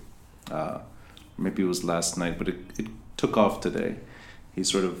Douaihi, maybe it was last night, but it took off today. He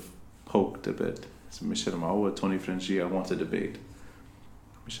sort of poked a bit. So Michel Maawad, Tony Frangi, I want to debate.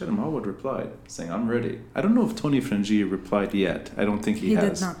 Michel Maawad replied, saying, I'm ready. I don't know if Tony Frangi replied yet. I don't think he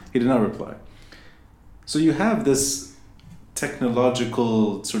has. Did not. He did not reply. So you have this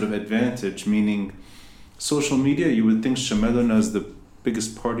technological sort of advantage, meaning social media, you would think Shamaluna is the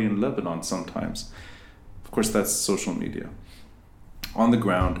biggest party in Lebanon sometimes. Of course, that's social media. On the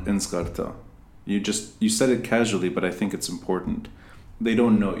ground in Zgharta, you said it casually, but I think it's important. They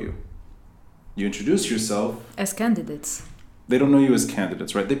don't know you. You introduce yourself as candidates. They don't know you as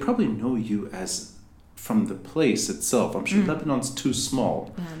candidates, right? They probably know you as from the place itself. I'm sure Lebanon's too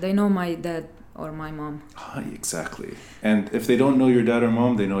small. Yeah, they know my dad or my mom. Exactly. And if they don't know your dad or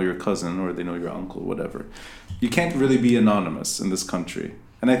mom, they know your cousin or they know your uncle, whatever. You can't really be anonymous in this country.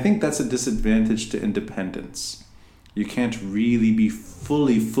 And I think that's a disadvantage to independence. You can't really be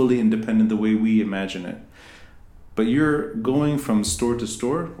fully independent the way we imagine it. But you're going from store to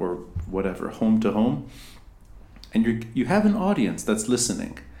store or whatever, home to home, and you have an audience that's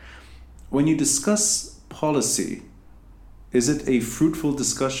listening. When you discuss policy, is it a fruitful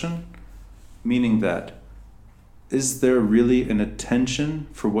discussion? Meaning that, is there really an attention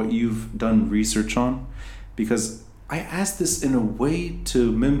for what you've done research on? Because I asked this in a way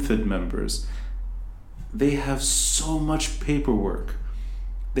to MIMFID members. They have so much paperwork.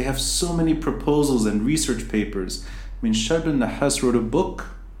 They have so many proposals and research papers. I mean, Sharbin Nahas wrote a book.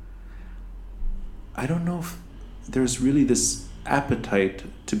 I don't know if there's really this appetite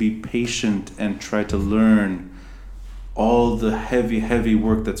to be patient and try to learn all the heavy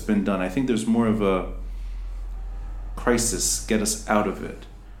work that's been done. I think there's more of a crisis, get us out of it.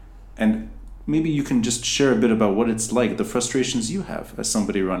 And maybe you can just share a bit about what it's like, the frustrations you have as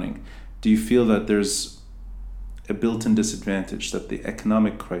somebody running. Do you feel that there's a built-in disadvantage, that the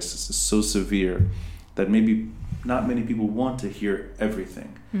economic crisis is so severe that maybe not many people want to hear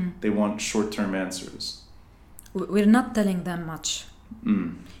everything? They want short-term answers. We're not telling them much.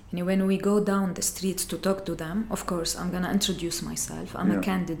 You know, when we go down the streets to talk to them, of course, I'm going to introduce myself. I'm a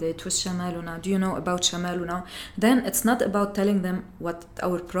candidate with Shamaluna. Do you know about Shamaluna? Then it's not about telling them what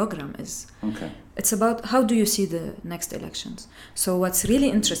our program is. Okay. It's about how do you see the next elections. So what's really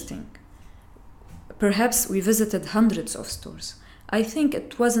interesting, perhaps we visited hundreds of stores. I think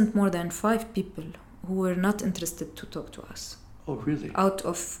it wasn't more than 5 people who were not interested to talk to us. Oh, really? Out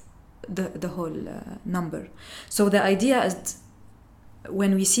of the whole number. So the idea is,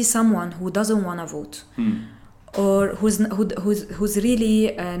 when we see someone who doesn't want to vote or who's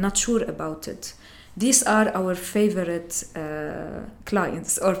really not sure about it, these are our favorite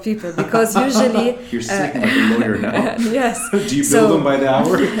clients or people, because usually you're speaking like a lawyer now. Yes. Do you bill them by the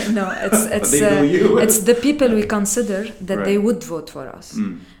hour? No, it's they bill you. It's the people we consider that right. they would vote for us.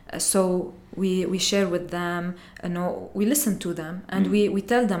 So we share with them, we listen to them, and we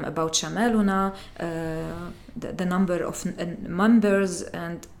tell them about Shamaluna, the number of members,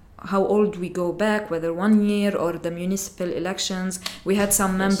 and how old we go back, whether 1 year or the municipal elections. We had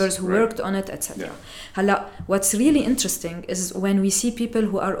some members who worked on it, etc. Yeah. What's really interesting is when we see people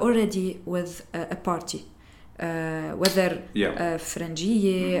who are already with a party, whether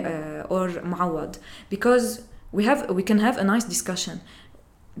Frangiye or Maawad, because we can have a nice discussion.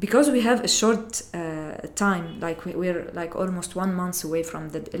 Because we have a short time, like we're like almost 1 month away from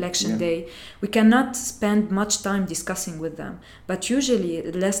the election day, we cannot spend much time discussing with them. But usually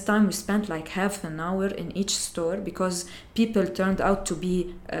less time, we spent like half an hour in each store, because people turned out to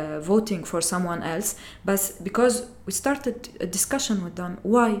be voting for someone else. But because we started a discussion with them,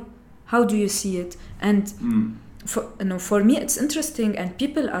 why? How do you see it? And for me it's interesting, and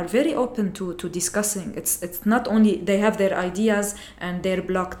people are very open to discussing. It's not only they have their ideas and they're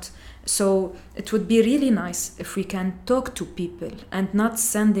blocked. So it would be really nice if we can talk to people and not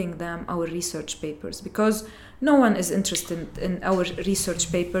sending them our research papers, because no one is interested in our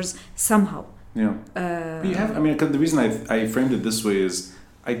research papers somehow. Yeah. The reason I framed it this way is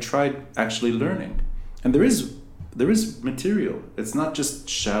I tried actually learning, and there is material. It's not just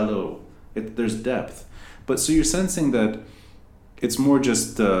shallow. There's depth. But so you're sensing that it's more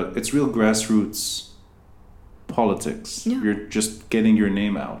just, it's real grassroots politics. Yeah. You're just getting your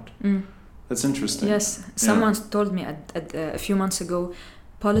name out. That's interesting. Yes. Someone told me a few months ago,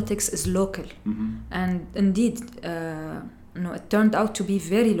 politics is local. And indeed, no, it turned out to be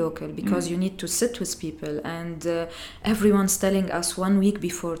very local because you need to sit with people, and everyone's telling us 1 week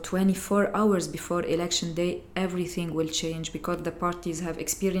before, 24 hours before election day, everything will change because the parties have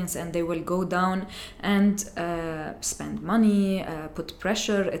experience and they will go down and spend money, put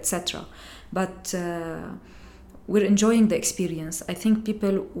pressure, etc. But we're enjoying the experience. I think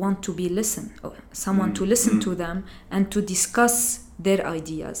people want to be listened, someone to listen to them and to discuss their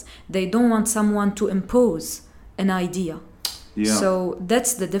ideas. They don't want someone to impose an idea. Yeah. So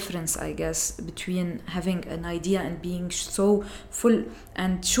that's the difference, I guess, between having an idea and being so full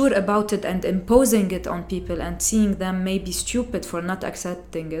and sure about it and imposing it on people and seeing them maybe stupid for not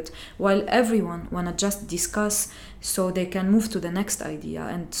accepting it, while everyone want to just discuss so they can move to the next idea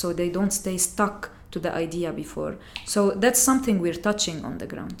and so they don't stay stuck to the idea before. So that's something we're touching on the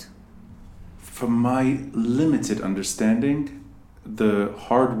ground. From my limited understanding, the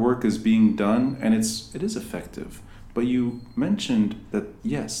hard work is being done and it is effective. But you mentioned that,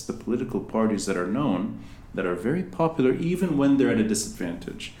 yes, the political parties that are known, that are very popular even when they're at a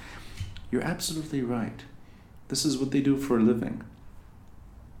disadvantage. You're absolutely right. This is what they do for a living.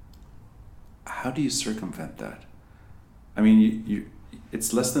 How do you circumvent that? I mean,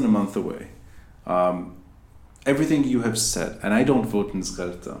 it's less than a month away. Everything you have said, and I don't vote in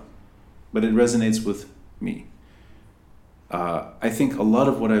Zgharta, but it resonates with me. I think a lot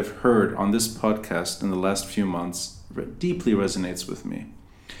of what I've heard on this podcast in the last few months deeply resonates with me.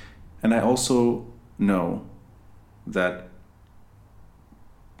 And I also know that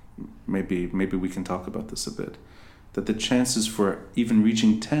maybe we can talk about this a bit, that the chances for even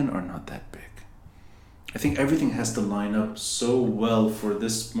reaching 10 are not that big. I think everything has to line up so well for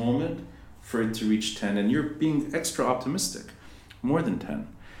this moment for it to reach 10, and you're being extra optimistic, more than 10.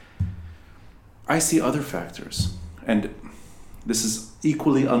 I see other factors, and this is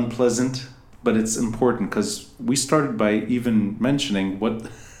equally unpleasant, but it's important because we started by even mentioning what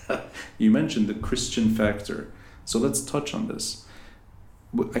you mentioned, the Christian factor. So let's touch on this.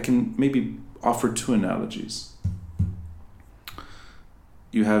 I can maybe offer two analogies.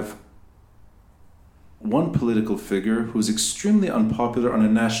 You have one political figure who's extremely unpopular on a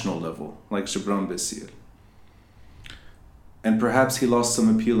national level, like Gibran Basir. And perhaps he lost some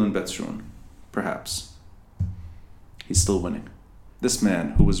appeal in Betroun. Perhaps. He's still winning. This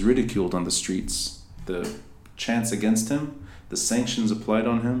man who was ridiculed on the streets, the chants against him, the sanctions applied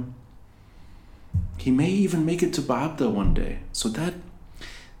on him, he may even make it to Baabda one day. So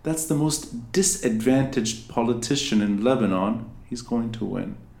that's the most disadvantaged politician in Lebanon. He's going to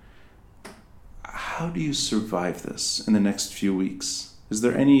win. How do you survive this in the next few weeks? Is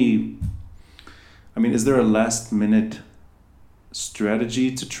there a last minute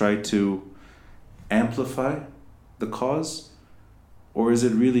strategy to try to amplify the cause? Or is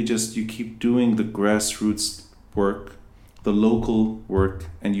it really just you keep doing the grassroots work, the local work,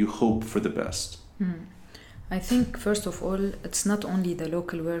 and you hope for the best? I think, first of all, it's not only the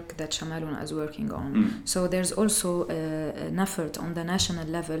local work that Shamaluna is working on. So there's also an effort on the national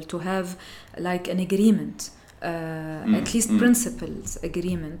level to have like an agreement, at least principles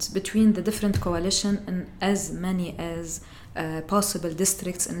agreement between the different coalition in as many as possible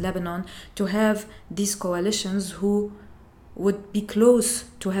districts in Lebanon, to have these coalitions who would be close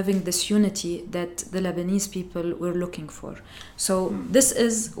to having this unity that the Lebanese people were looking for. So this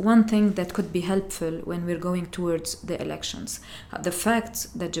is one thing that could be helpful when we're going towards the elections. The fact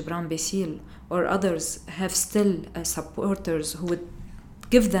that Gibran Basir or others have still supporters who would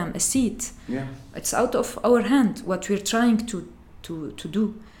give them a seat, it's out of our hand. What we're trying to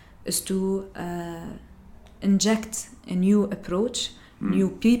do is to inject a new approach,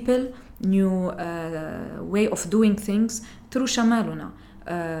 new people, new way of doing things through Shamaluna.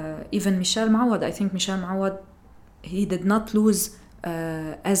 Even Michel Mawad, I think Michel Mawad, he did not lose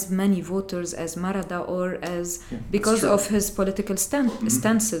as many voters as Marada or as because of his political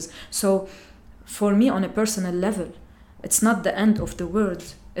stances. So for me, on a personal level, it's not the end of the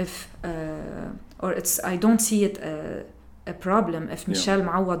world if I don't see it a problem if Michel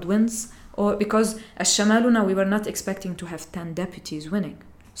Mawad wins, or because as Shamaluna we were not expecting to have 10 deputies winning.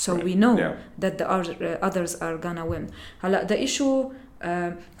 So we know that the others are gonna win. The issue,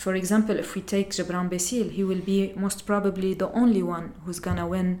 for example, if we take Gibran Basir, he will be most probably the only one who's gonna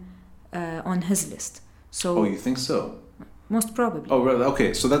win on his list. So you think so? Most probably. Oh, really?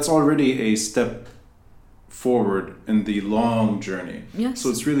 Okay. So that's already a step forward in the long journey. Yes. So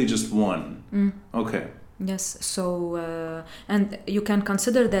it's really just one. Okay. Yes. So and you can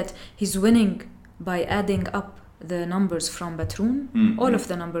consider that he's winning by adding up the numbers from Batroun, all of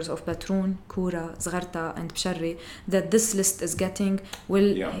the numbers of Batroun, Kura, Zgharta, and Bsharri that this list is getting,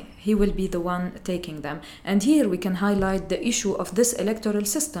 he will be the one taking them. And here we can highlight the issue of this electoral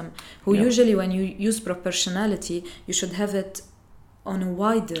system, who usually when you use proportionality, you should have it on a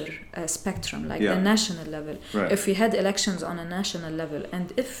wider spectrum, like the national level. Right. If we had elections on a national level,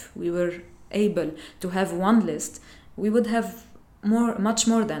 and if we were able to have one list, we would have much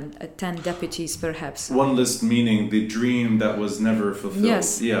more than 10 deputies, perhaps. One list meaning the dream that was never fulfilled.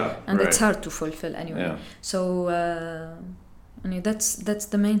 Yes. Yeah. And it's hard to fulfill anyway. Yeah. So, that's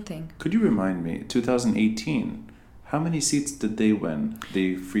the main thing. Could you remind me, 2018, how many seats did they win?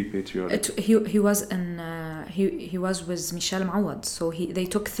 The Free Patriotic. He was with Michel Mawad, so they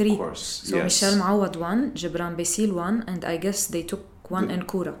took 3. Of course. So Michel Mawad won, Gibran Basil won, and I guess they took 1 in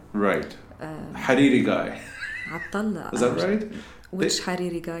Kura. Right. Hariri guy. Is that right? Which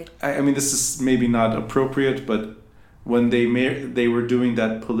Hariri guy? I mean, this is maybe not appropriate, but when they were doing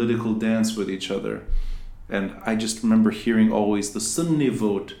that political dance with each other, and I just remember hearing always the Sunni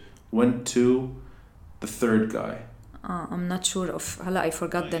vote went to the third guy. I'm not sure of. I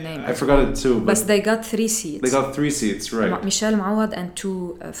forgot the name. I forgot it too. But they got 3 seats. They got 3 seats, right? Michel Mawad and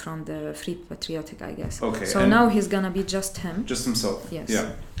 2 from the Free Patriotic, I guess. Okay. So now he's gonna be just him. Just himself. Yes.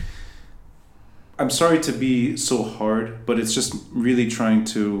 Yeah. I'm sorry to be so hard, but it's just really trying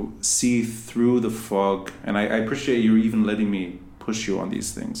to see through the fog. And I appreciate you even letting me push you on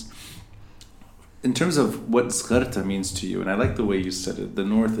these things. In terms of what Zgharta means to you, and I like the way you said it, the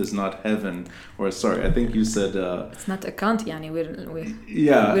north is not heaven, or sorry, I think you said... it's not a country, yani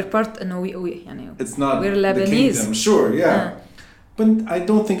we're part, no, yani it's not we're Lebanese. The kingdom, sure, yeah. But I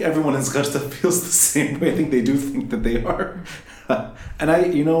don't think everyone in Zgharta feels the same way. I think they do think that they are.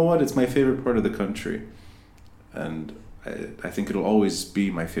 And you know what? It's my favorite part of the country. And I think it'll always be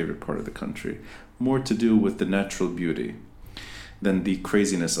my favorite part of the country. More to do with the natural beauty than the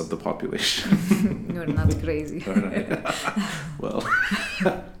craziness of the population. You're not crazy. Well,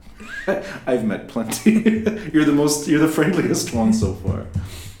 I've met plenty. You're the friendliest one so far.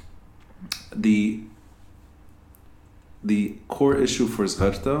 The core issue for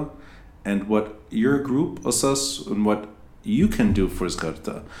Zgharta and what your group, Asas, and what you can do for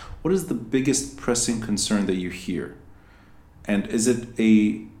Zgharta, what is the biggest pressing concern that you hear? And is it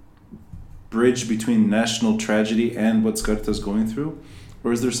a bridge between national tragedy and what Zgharta is going through?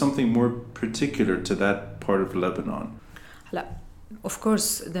 Or is there something more particular to that part of Lebanon? Of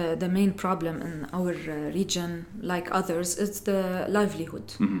course, the main problem in our region, like others, is the livelihood.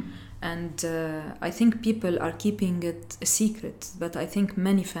 Mm-hmm. And I think people are keeping it a secret, but I think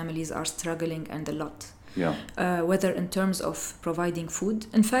many families are struggling, and a lot. Yeah. Whether in terms of providing food.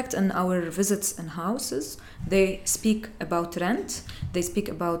 In fact, in our visits in houses, they speak about rent, they speak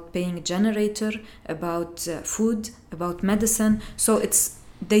about paying a generator, about food, about medicine. So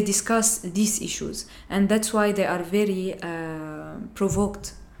they discuss these issues, and that's why they are very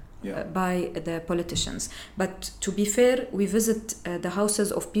provoked by the politicians. But to be fair, we visit the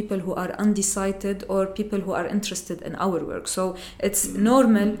houses of people who are undecided or people who are interested in our work. So it's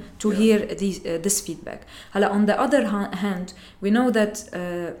normal to hear this feedback. On the other hand, we know that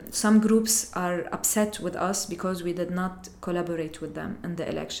some groups are upset with us because we did not collaborate with them in the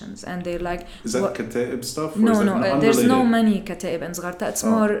elections. And they're like... Is that Kataib stuff? No, there's no many Kataib in Zgharta. It's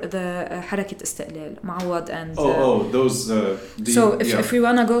more the Harakat Istiqlal, Mawad and... those... so if we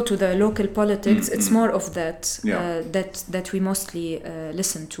want to go to the local politics, it's more of that that we mostly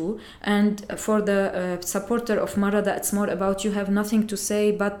listen to. And for the supporter of Marada, it's more about you have nothing to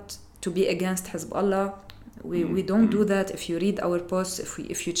say but to be against Hezbollah. We don't do that. If you read our posts,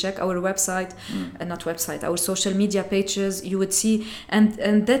 if you check our website, our social media pages, you would see, and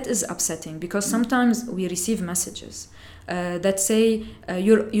that is upsetting because sometimes we receive messages that say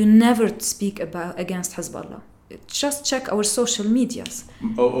you never speak against Hezbollah. Just check our social medias.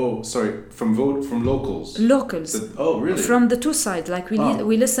 Sorry. From locals. Locals. Really? From the two sides. Like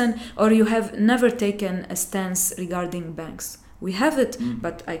we listen, or you have never taken a stance regarding banks. We have it,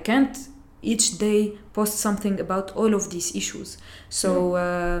 but I can't each day post something about all of these issues. So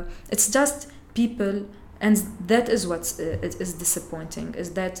it's just people, and that is what is disappointing,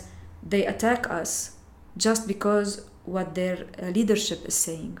 is that they attack us just because what their leadership is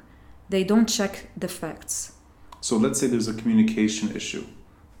saying. They don't check the facts. So let's say there's a communication issue.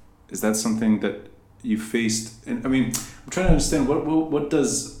 Is that something that you faced? And I mean, I'm trying to understand what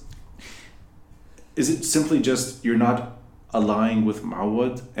does... Is it simply just you're not allying with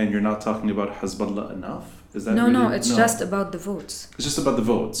Mawad and you're not talking about Hezbollah enough? Is that no, it's just about the votes. It's just about the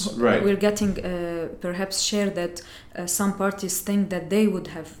votes, right? We're getting perhaps share that some parties think that they would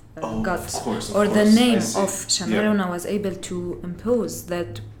have got, of course, the name of Shamaluna was able to impose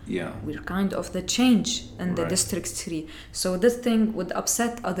that. Yeah. We're kind of the change in the District 3. So this thing would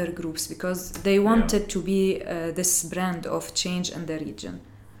upset other groups because they wanted to be this brand of change in the region.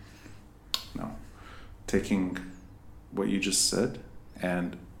 Now, taking what you just said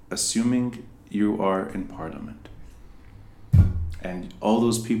and assuming you are in parliament and all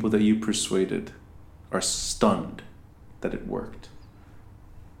those people that you persuaded are stunned that it worked.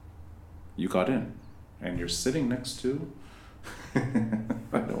 You got in and you're sitting next to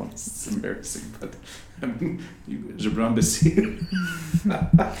I don't want to, it's embarrassing, but I mean, Gibran Basir.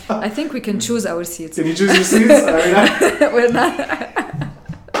 I think we can choose our seats. Can you choose your seats? We're not. I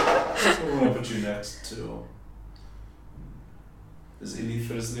want to put you next to. Is Eli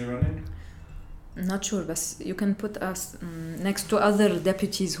Frizli running? Not sure, but you can put us next to other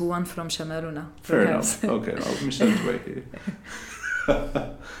deputies who won from Shamaluna. Fair enough. Okay, Michel Dwayne.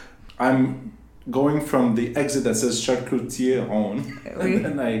 I'm going from the exit that says Charcutier on, and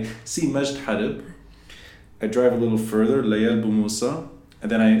then I see Majd Harib. I drive a little further, Layal Boumoussa, and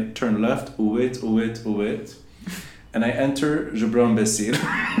then I turn left, Ouet, and I enter Gibran Basir.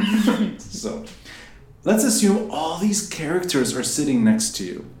 So, let's assume all these characters are sitting next to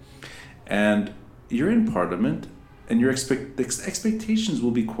you, and you're in parliament, and your expectations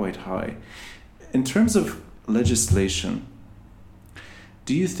will be quite high. In terms of legislation,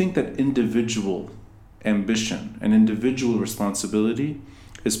 do you think that individual ambition and individual responsibility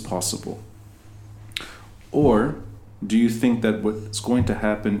is possible? Or do you think that what's going to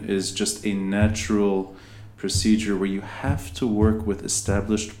happen is just a natural procedure where you have to work with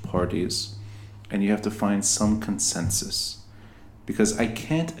established parties and you have to find some consensus? Because I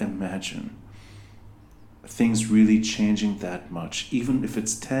can't imagine things really changing that much, even if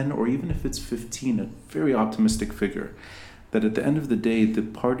it's 10 or even if it's 15, a very optimistic figure. That at the end of the day, the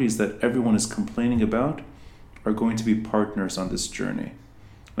parties that everyone is complaining about are going to be partners on this journey.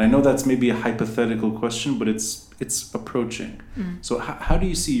 And I know that's maybe a hypothetical question, but it's approaching. So how do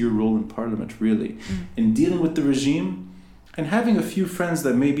you see your role in parliament, really, in dealing with the regime and having a few friends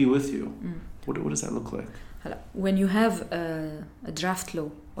that may be with you? What does that look like? When you have a draft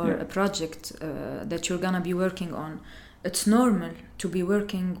law or a project that you're going to be working on, it's normal to be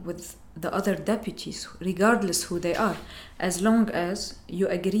working with the other deputies, regardless who they are, as long as you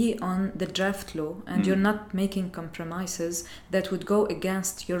agree on the draft law and you're not making compromises that would go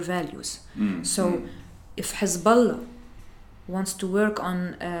against your values. So if Hezbollah wants to work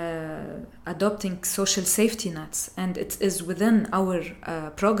on adopting social safety nets and it is within our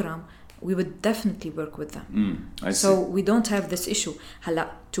program, we would definitely work with them. So we don't have this issue.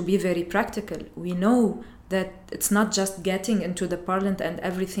 To be very practical, we know that it's not just getting into the parliament and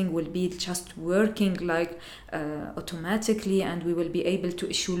everything will be just working like automatically and we will be able to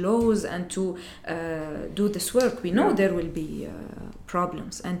issue laws and to do this work. We know there will be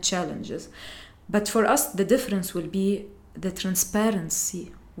problems and challenges. But for us, the difference will be the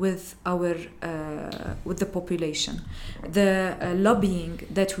transparency with our with the population, the lobbying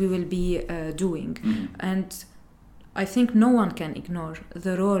that we will be doing. And I think no one can ignore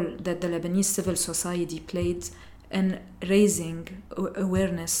the role that the Lebanese civil society played in raising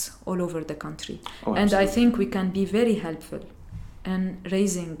awareness all over the country. And I think we can be very helpful in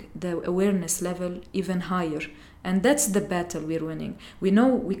raising the awareness level even higher. And that's the battle we're winning. We know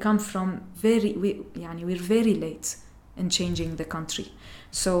we come from we're very late in changing the country.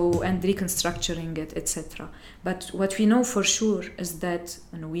 And reconstructuring it, etc. But what we know for sure is that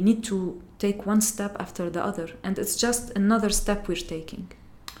we need to take one step after the other, and it's just another step we're taking.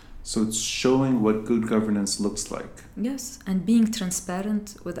 So it's showing what good governance looks like. Yes, and being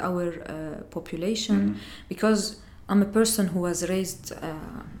transparent with our population, because I'm a person who was raised,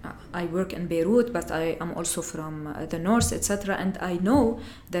 I work in Beirut, but I am also from the north, etc. And I know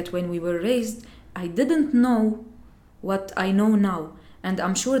that when we were raised, I didn't know what I know now. And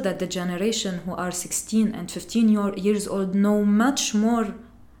I'm sure that the generation who are 16 and 15 years old know much more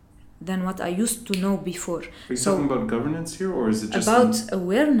than what I used to know before. Are you talking about governance here, or is it just about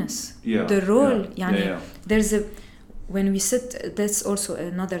awareness? The role. There's when we sit, that's also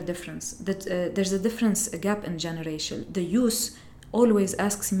another difference. That there's a gap in generation. The youth always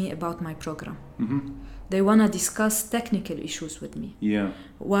asks me about my program. They want to discuss technical issues with me.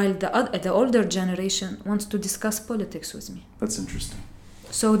 While the older generation wants to discuss politics with me. That's interesting.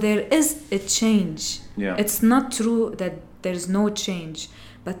 So there is a change. It's not true that there's no change,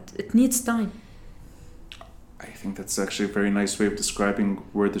 but it needs time. I think that's actually a very nice way of describing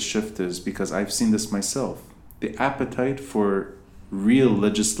where the shift is, because I've seen this myself. The appetite for real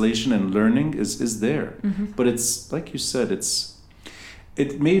legislation and learning is there. But it's, like you said,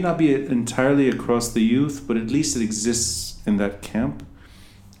 it may not be entirely across the youth, but at least it exists in that camp.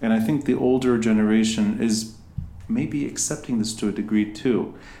 And I think the older generation is maybe accepting this to a degree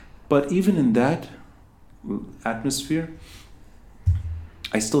too. But even in that atmosphere,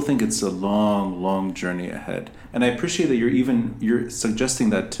 I still think it's a long, long journey ahead. And I appreciate that you're suggesting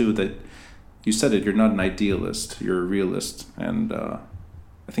that too, that you said it, you're not an idealist, you're a realist. And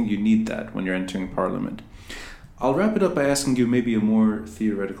I think you need that when you're entering parliament. I'll wrap it up by asking you maybe a more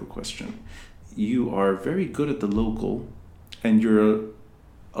theoretical question. You are very good at the local, and you're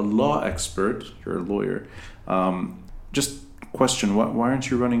a law expert, you're a lawyer. Just question, why aren't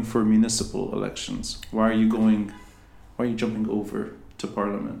you running for municipal elections? Why are you jumping over to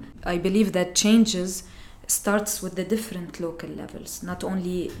parliament? I believe that changes starts with the different local levels, not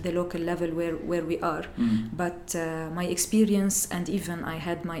only the local level where we are, but my experience, and even I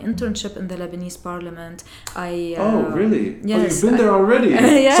had my internship in the Lebanese parliament. Oh, really? Yes. Oh, you've been there already?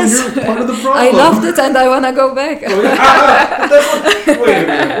 Yes. So you're part of the problem. I loved it and I want to go back. Oh, yeah. Wait a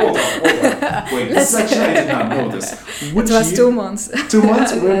minute, hold on. Wait, this actually, I did not know this. It was 2 months. 2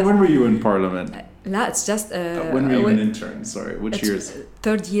 months? When were you in parliament? لا, it's just... when were you an intern? Sorry, which years?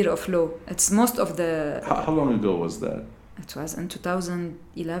 Third year of law. It's most of the... How long ago was that? It was in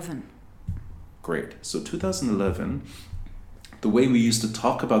 2011. Great. So 2011, the way we used to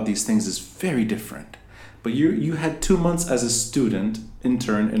talk about these things is very different. But you had 2 months as a student,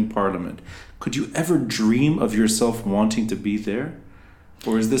 intern in parliament. Could you ever dream of yourself wanting to be there?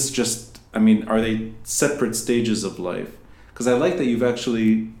 Or is this just, I mean, are they separate stages of life? Because I like that you've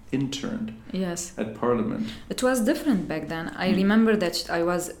actually interned at parliament. It was different back then. I remember that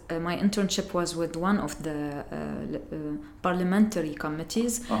my internship was with one of the parliamentary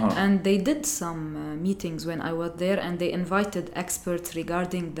committees, and they did some meetings when I was there, and they invited experts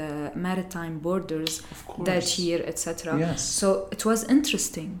regarding the maritime borders that year, etc. Yes. So it was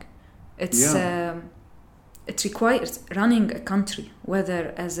interesting. It requires running a country,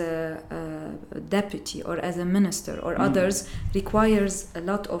 whether as a deputy or as a minister or others, requires a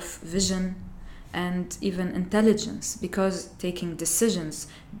lot of vision and even intelligence, because taking decisions,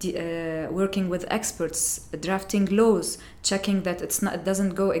 working with experts, drafting laws, checking that it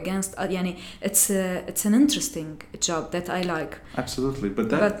doesn't go against. It's an interesting job that I like. Absolutely, but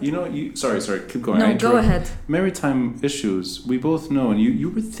sorry, keep going. No, go ahead. Maritime issues, we both know, and you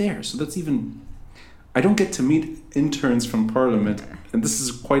were there, so that's even. I don't get to meet interns from parliament, and this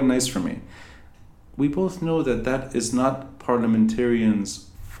is quite nice for me. We both know that is not parliamentarians'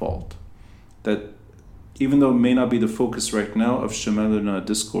 fault. That even though it may not be the focus right now of Shamaluna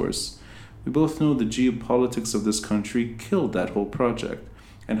discourse, we both know the geopolitics of this country killed that whole project.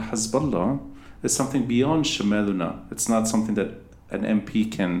 And Hezbollah is something beyond Shamaluna. It's not something that an MP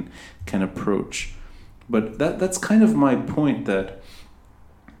can approach. But that's kind of my point, that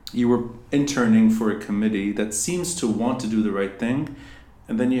you were interning for a committee that seems to want to do the right thing,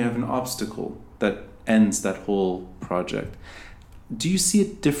 and then you have an obstacle that ends that whole project. Do you see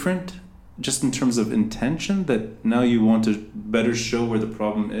it different just in terms of intention, that now you want to better show where the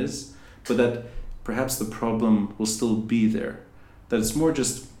problem is, but that perhaps the problem will still be there? That it's more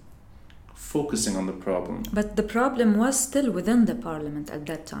just focusing on the problem. But the problem was still within the parliament at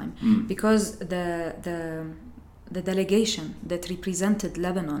that time, because the delegation that represented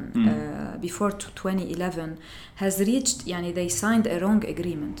Lebanon before 2011 has reached, they signed a wrong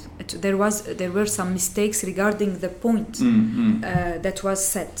agreement. There were some mistakes regarding the point that was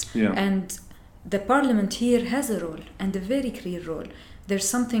set. Yeah. And the parliament here has a role, and a very clear role. There's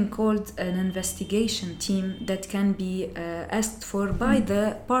something called an investigation team that can be asked for by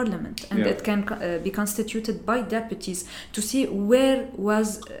the parliament, and it can be constituted by deputies to see where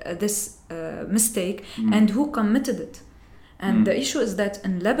was this mistake and who committed it. And the issue is that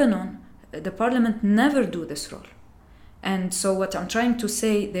in Lebanon, the parliament never do this role. And so what I'm trying to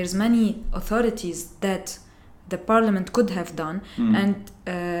say, there's many authorities that the parliament could have done, and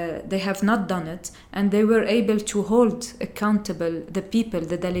they have not done it, and they were able to hold accountable the people,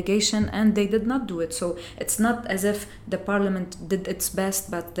 the delegation, and they did not do it. So it's not as if the parliament did its best,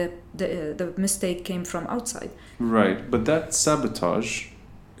 but the mistake came from outside. Right, but that sabotage,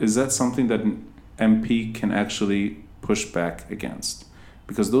 is that something that an MP can actually push back against?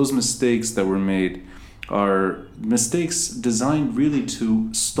 Because those mistakes that were made are mistakes designed really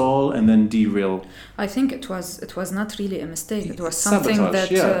to stall and then derail. I think it was not really a mistake. It was something sabotage.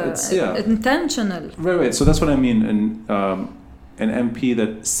 that intentional. Right. So that's what I mean. an MP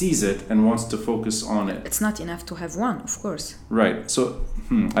that sees it and wants to focus on it. It's not enough to have one, of course. Right. So,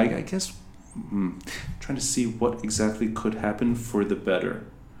 I guess trying to see what exactly could happen for the better.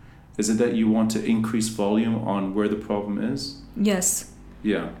 Is it that you want to increase volume on where the problem is? Yes.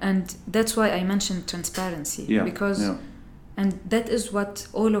 Yeah. And that's why I mentioned transparency. Yeah. Because, yeah. and that is what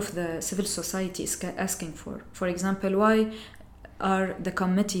all of the civil society is asking for. For example, why are the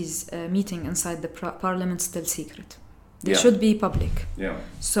committees meeting inside the parliament still secret? They should be public. Yeah.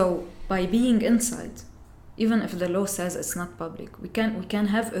 So by being inside, even if the law says it's not public, we can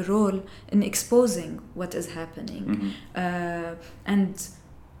have a role in exposing what is happening, and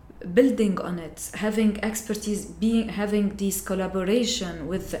building on it, having expertise, having this collaboration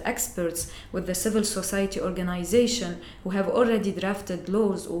with the experts, with the civil society organization who have already drafted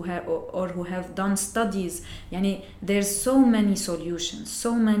laws or who have done studies. Yani, there's so many solutions,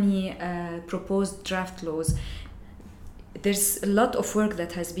 so many proposed draft laws. There's a lot of work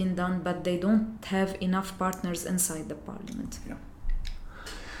that has been done, but they don't have enough partners inside the parliament. Yeah.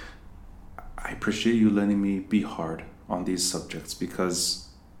 I appreciate you letting me be hard on these subjects, because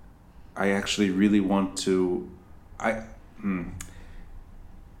I actually really want to.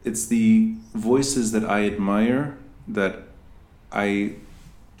 It's the voices that I admire that I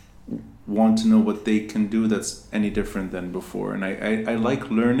want to know what they can do that's any different than before. And I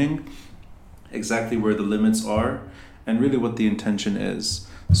like learning exactly where the limits are and really what the intention is.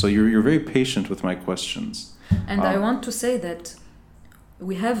 So you're very patient with my questions. And I want to say that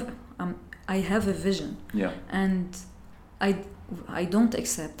I have a vision. Yeah. And I don't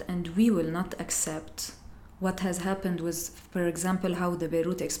accept, and we will not accept what has happened with, for example, how the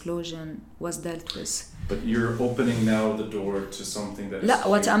Beirut explosion was dealt with. But you're opening now the door to something that is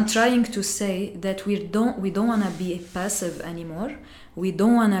what huge. I'm trying to say that we don't want to be passive anymore. We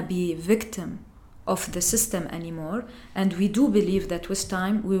don't want to be victim of the system anymore, and we do believe that with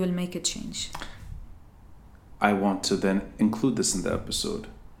time we will make a change. I want to then include this in the episode.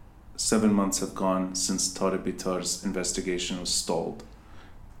 7 months have gone since Tarek Bitar's investigation was stalled.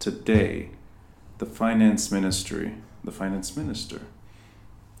 Today, the finance minister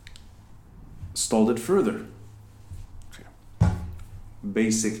stalled it further. Okay.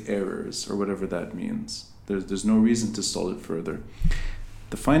 Basic errors, or whatever that means. There's no reason to stall it further.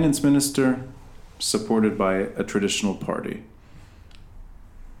 The finance minister, supported by a traditional party.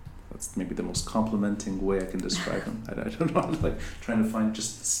 That's maybe the most complimenting way I can describe him. I don't know, like trying to find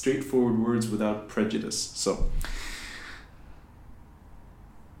just straightforward words without prejudice. So,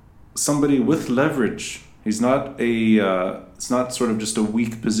 somebody with leverage. He's not it's not sort of just a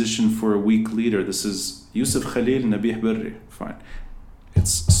weak position for a weak leader. This is Yusuf Khalil Nabih Berri. Fine.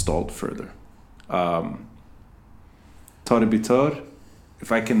 It's stalled further. Tarek Bitar,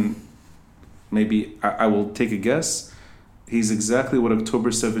 if I can, maybe I will take a guess. He's exactly what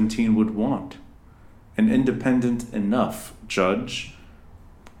October 17 would want. An independent enough judge,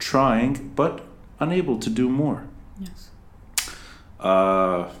 trying but unable to do more. Yes.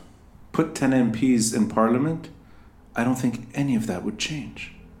 Put 10 MPs in parliament, I don't think any of that would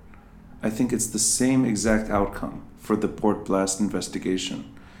change. I think it's the same exact outcome for the Port Blast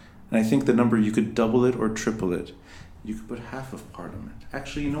investigation. And I think the number, you could double it or triple it. You could put half of parliament.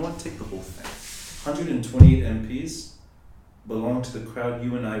 Actually, you know what? Take the whole thing. 128 MPs belong to the crowd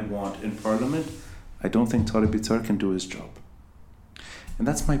you and I want in parliament. I don't think Tarek Bitar can do his job. And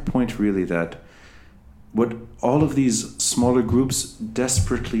that's my point, really, that what all of these smaller groups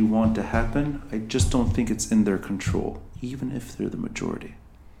desperately want to happen, I just don't think it's in their control, even if they're the majority.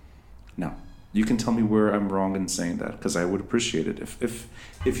 Now, you can tell me where I'm wrong in saying that, because I would appreciate it.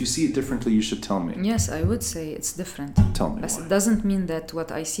 If you see it differently, you should tell me. Yes, I would say it's different. Tell me But why. it doesn't mean that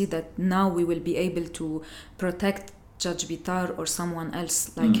what I see that now we will be able to protect Judge Bitar or someone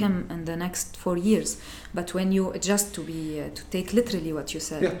else like him in the next 4 years. But when you just to take literally what you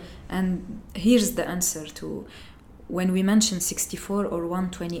said, Yeah. and here's the answer to when we mention 64 or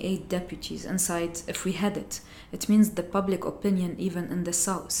 128 deputies inside, if we had it, it means the public opinion even in the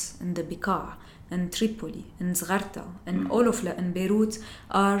south, in the Bekaa, in Tripoli, in Zgharta, and all of in Beirut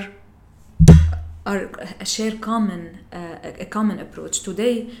are a share a common approach.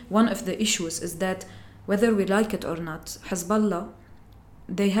 Today, one of the issues is that whether we like it or not, Hezbollah,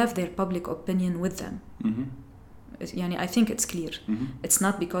 they have their public opinion with them. Mm-hmm. I think it's clear. Mm-hmm. It's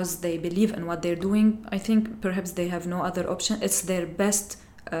not because they believe in what they're doing. I think perhaps they have no other option. It's their best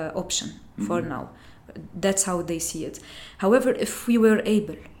option for now. That's how they see it. However, if we were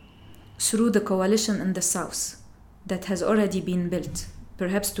able, through the coalition in the south that has already been built,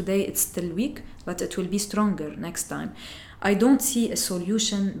 perhaps today it's still weak, but it will be stronger next time. I don't see a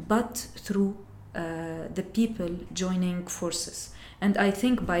solution but through the people joining forces. And I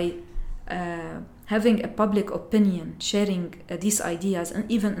think by having a public opinion sharing these ideas, and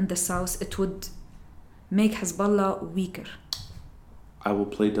even in the south, it would make Hezbollah weaker. I will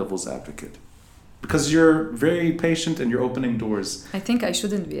play devil's advocate. Because you're very patient and you're opening doors. I think I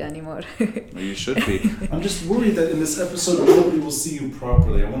shouldn't be anymore. No, you should be. I'm just worried that in this episode nobody will see you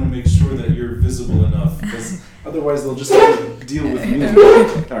properly. I want to make sure that you're visible enough, because otherwise they'll just have to deal with me.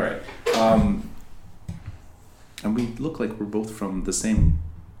 All right. And we look like we're both from the same...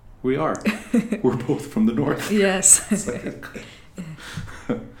 We are. We're both from the north. Yes. It's like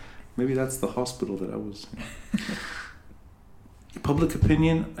maybe that's the hospital that I was in. Public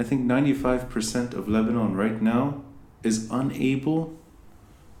opinion, I think 95% of Lebanon right now is unable,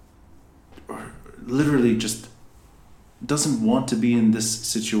 or literally just doesn't want to be in this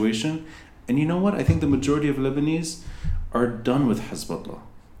situation. And you know what? I think the majority of Lebanese are done with Hezbollah.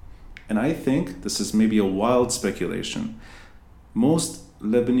 And I think, this is maybe a wild speculation, most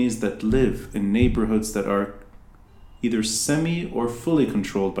Lebanese that live in neighborhoods that are either semi or fully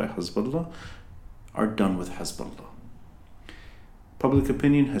controlled by Hezbollah are done with Hezbollah. Public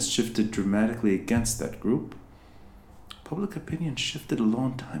opinion has shifted dramatically against that group. Public opinion shifted a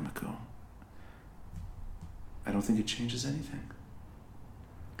long time ago. I don't think it changes anything.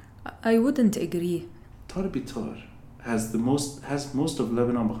 I wouldn't agree. Tar Bitar has most of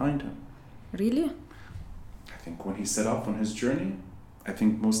Lebanon behind him. Really? I think when he set off on his journey, I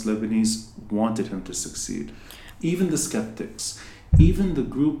think most Lebanese wanted him to succeed. Even the skeptics, even the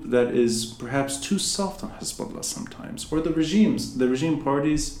group that is perhaps too soft on Hezbollah sometimes, or the regime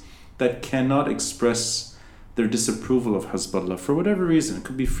parties that cannot express their disapproval of Hezbollah for whatever reason. It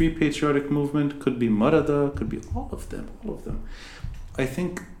could be Free Patriotic Movement, could be Marada, could be all of them. I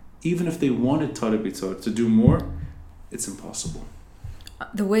think even if they wanted Tar Bitar to do more, it's impossible.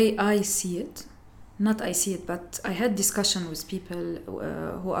 The way I see it, but I had discussion with people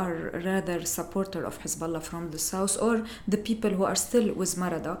who are rather supporter of Hezbollah from the south, or the people who are still with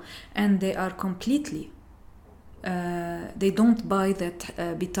Marada, and they are completely, they don't buy that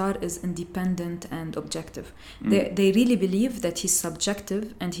Bitar is independent and objective. They really believe that he's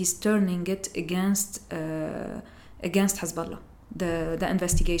subjective and he's turning it against Hezbollah. The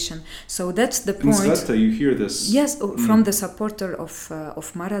investigation. So that's the point. In Zveta, you hear this? Yes, from the supporter of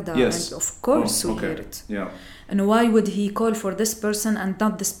Marada. Yes. And of course we hear it. Yeah. And why would he call for this person and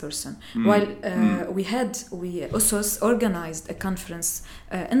not this person? While USOS organized a conference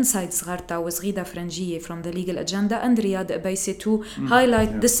inside Zgharta with Ghida Frangieh from the Legal Agenda and Riyad Abaisi to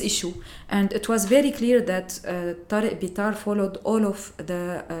highlight this issue. And it was very clear that Tariq Bitar followed all of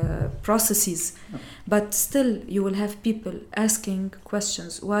the processes. But still, you will have people asking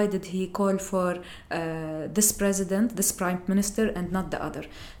questions. Why did he call for this president, this prime minister, and not the other?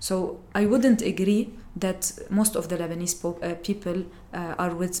 So I wouldn't agree that most of the Lebanese people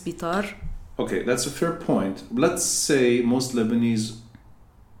are with Bitar. Okay, that's a fair point. Let's say most Lebanese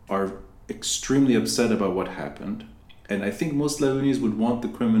are extremely upset about what happened. And I think most Lebanese would want the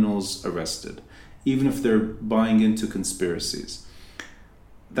criminals arrested, even if they're buying into conspiracies.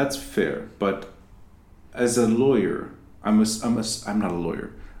 That's fair, but as a lawyer, I'm not a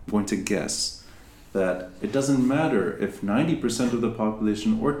lawyer. I'm going to guess that it doesn't matter if 90% of the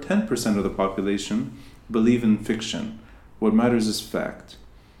population or 10% of the population believe in fiction. What matters is fact.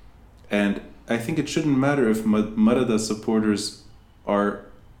 And I think it shouldn't matter if Marada supporters are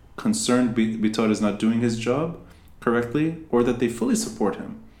concerned Bitar is not doing his job correctly, or that they fully support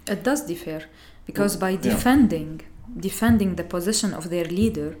him. It does differ, because by defending the position of their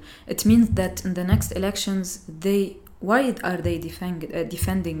leader, it means that in the next elections, why are they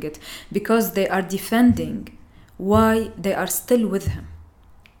defending it? Because they are defending why they are still with him.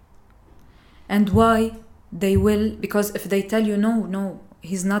 And why they will, because if they tell you, no,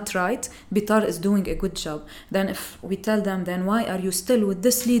 he's not right, Bitar is doing a good job. Then if we tell them, then why are you still with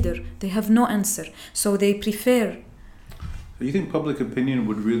this leader? They have no answer. So they prefer. Do you think public opinion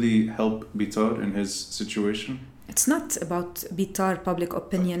would really help Bitar in his situation? It's not about Bitar public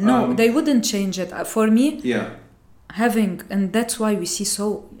opinion. No, they wouldn't change it. For me, and that's why we see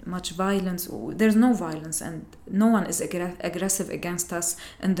so much violence. There's no violence, and no one is aggressive against us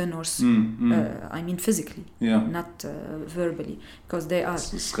in the north. I mean physically, not verbally, because they are.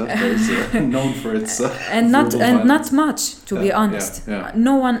 Zgharta is known for its and not much, to be honest.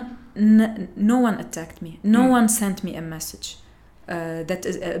 No one attacked me. No one sent me a message. That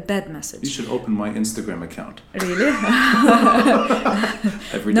is a bad message. You should open my Instagram account. Really?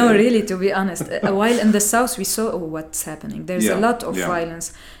 Every day. No, really, to be honest. While in the south we saw what's happening. There's a lot of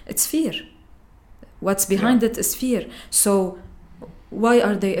violence. It's fear. What's behind it is fear. So why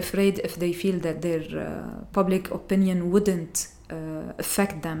are they afraid if they feel that their public opinion wouldn't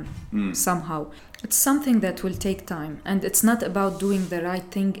affect them somehow? It's something that will take time, and it's not about doing the right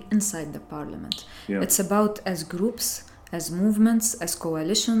thing inside the parliament. Yeah. It's about, as groups, as movements, as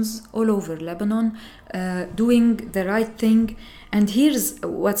coalitions all over Lebanon, doing the right thing. And here's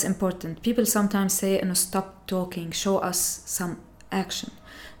what's important. People sometimes say, stop talking, show us some action.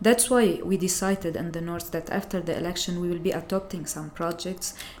 That's why we decided in the North that after the election we will be adopting some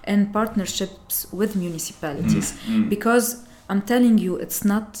projects and partnerships with municipalities. Because I'm telling you, it's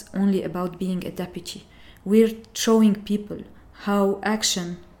not only about being a deputy. We're showing people how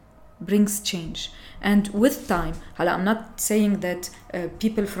action brings change. And with time, I'm not saying that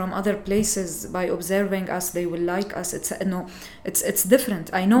people from other places, by observing us, they will like us. It's different.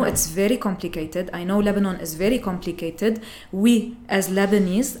 I know it's very complicated. I know Lebanon is very complicated. We, as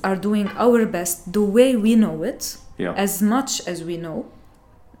Lebanese, are doing our best the way we know it, as much as we know,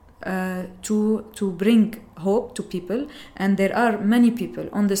 to bring hope to people. And there are many people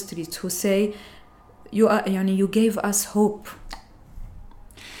on the streets who say, you gave us hope.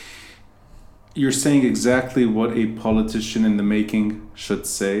 You're saying exactly what a politician in the making should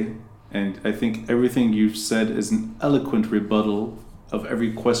say, and I think everything you've said is an eloquent rebuttal of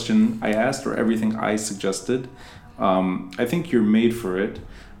every question I asked or everything I suggested. I think you're made for it.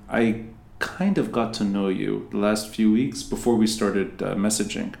 I kind of got to know you the last few weeks before we started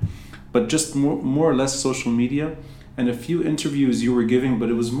messaging, but just more or less social media and a few interviews you were giving, but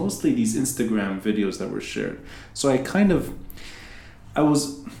it was mostly these Instagram videos that were shared. So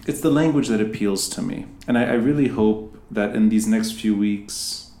it's the language that appeals to me. And I really hope that in these next few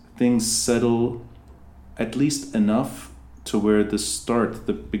weeks, things settle at least enough to where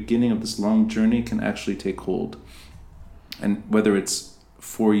the beginning of this long journey can actually take hold. And whether it's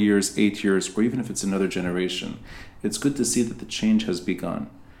 4 years, 8 years, or even if it's another generation, it's good to see that the change has begun.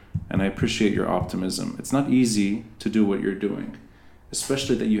 And I appreciate your optimism. It's not easy to do what you're doing,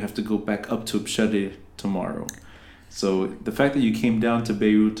 especially that you have to go back up to Bshari tomorrow. So the fact that you came down to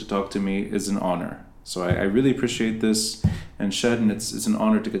Beirut to talk to me is an honor. So I really appreciate this. And Chaden, it's an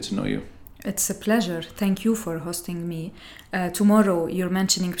honor to get to know you. It's a pleasure. Thank you for hosting me. Tomorrow, you're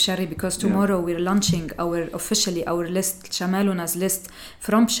mentioning Bshari because tomorrow we're launching officially our list, Shamaluna's list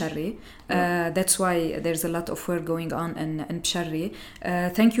from Bshari. That's why there's a lot of work going on in Bshari.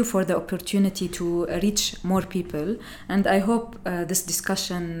 Thank you for the opportunity to reach more people. And I hope this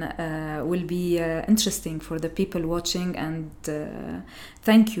discussion will be interesting for the people watching. And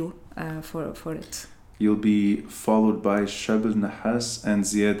thank you for it. You'll be followed by Shabil Nahas and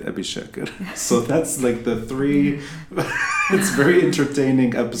Ziad Abi Shakir. So that's like the three. It's very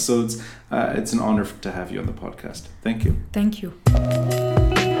entertaining episodes. It's an honor to have you on the podcast. Thank you. Thank you.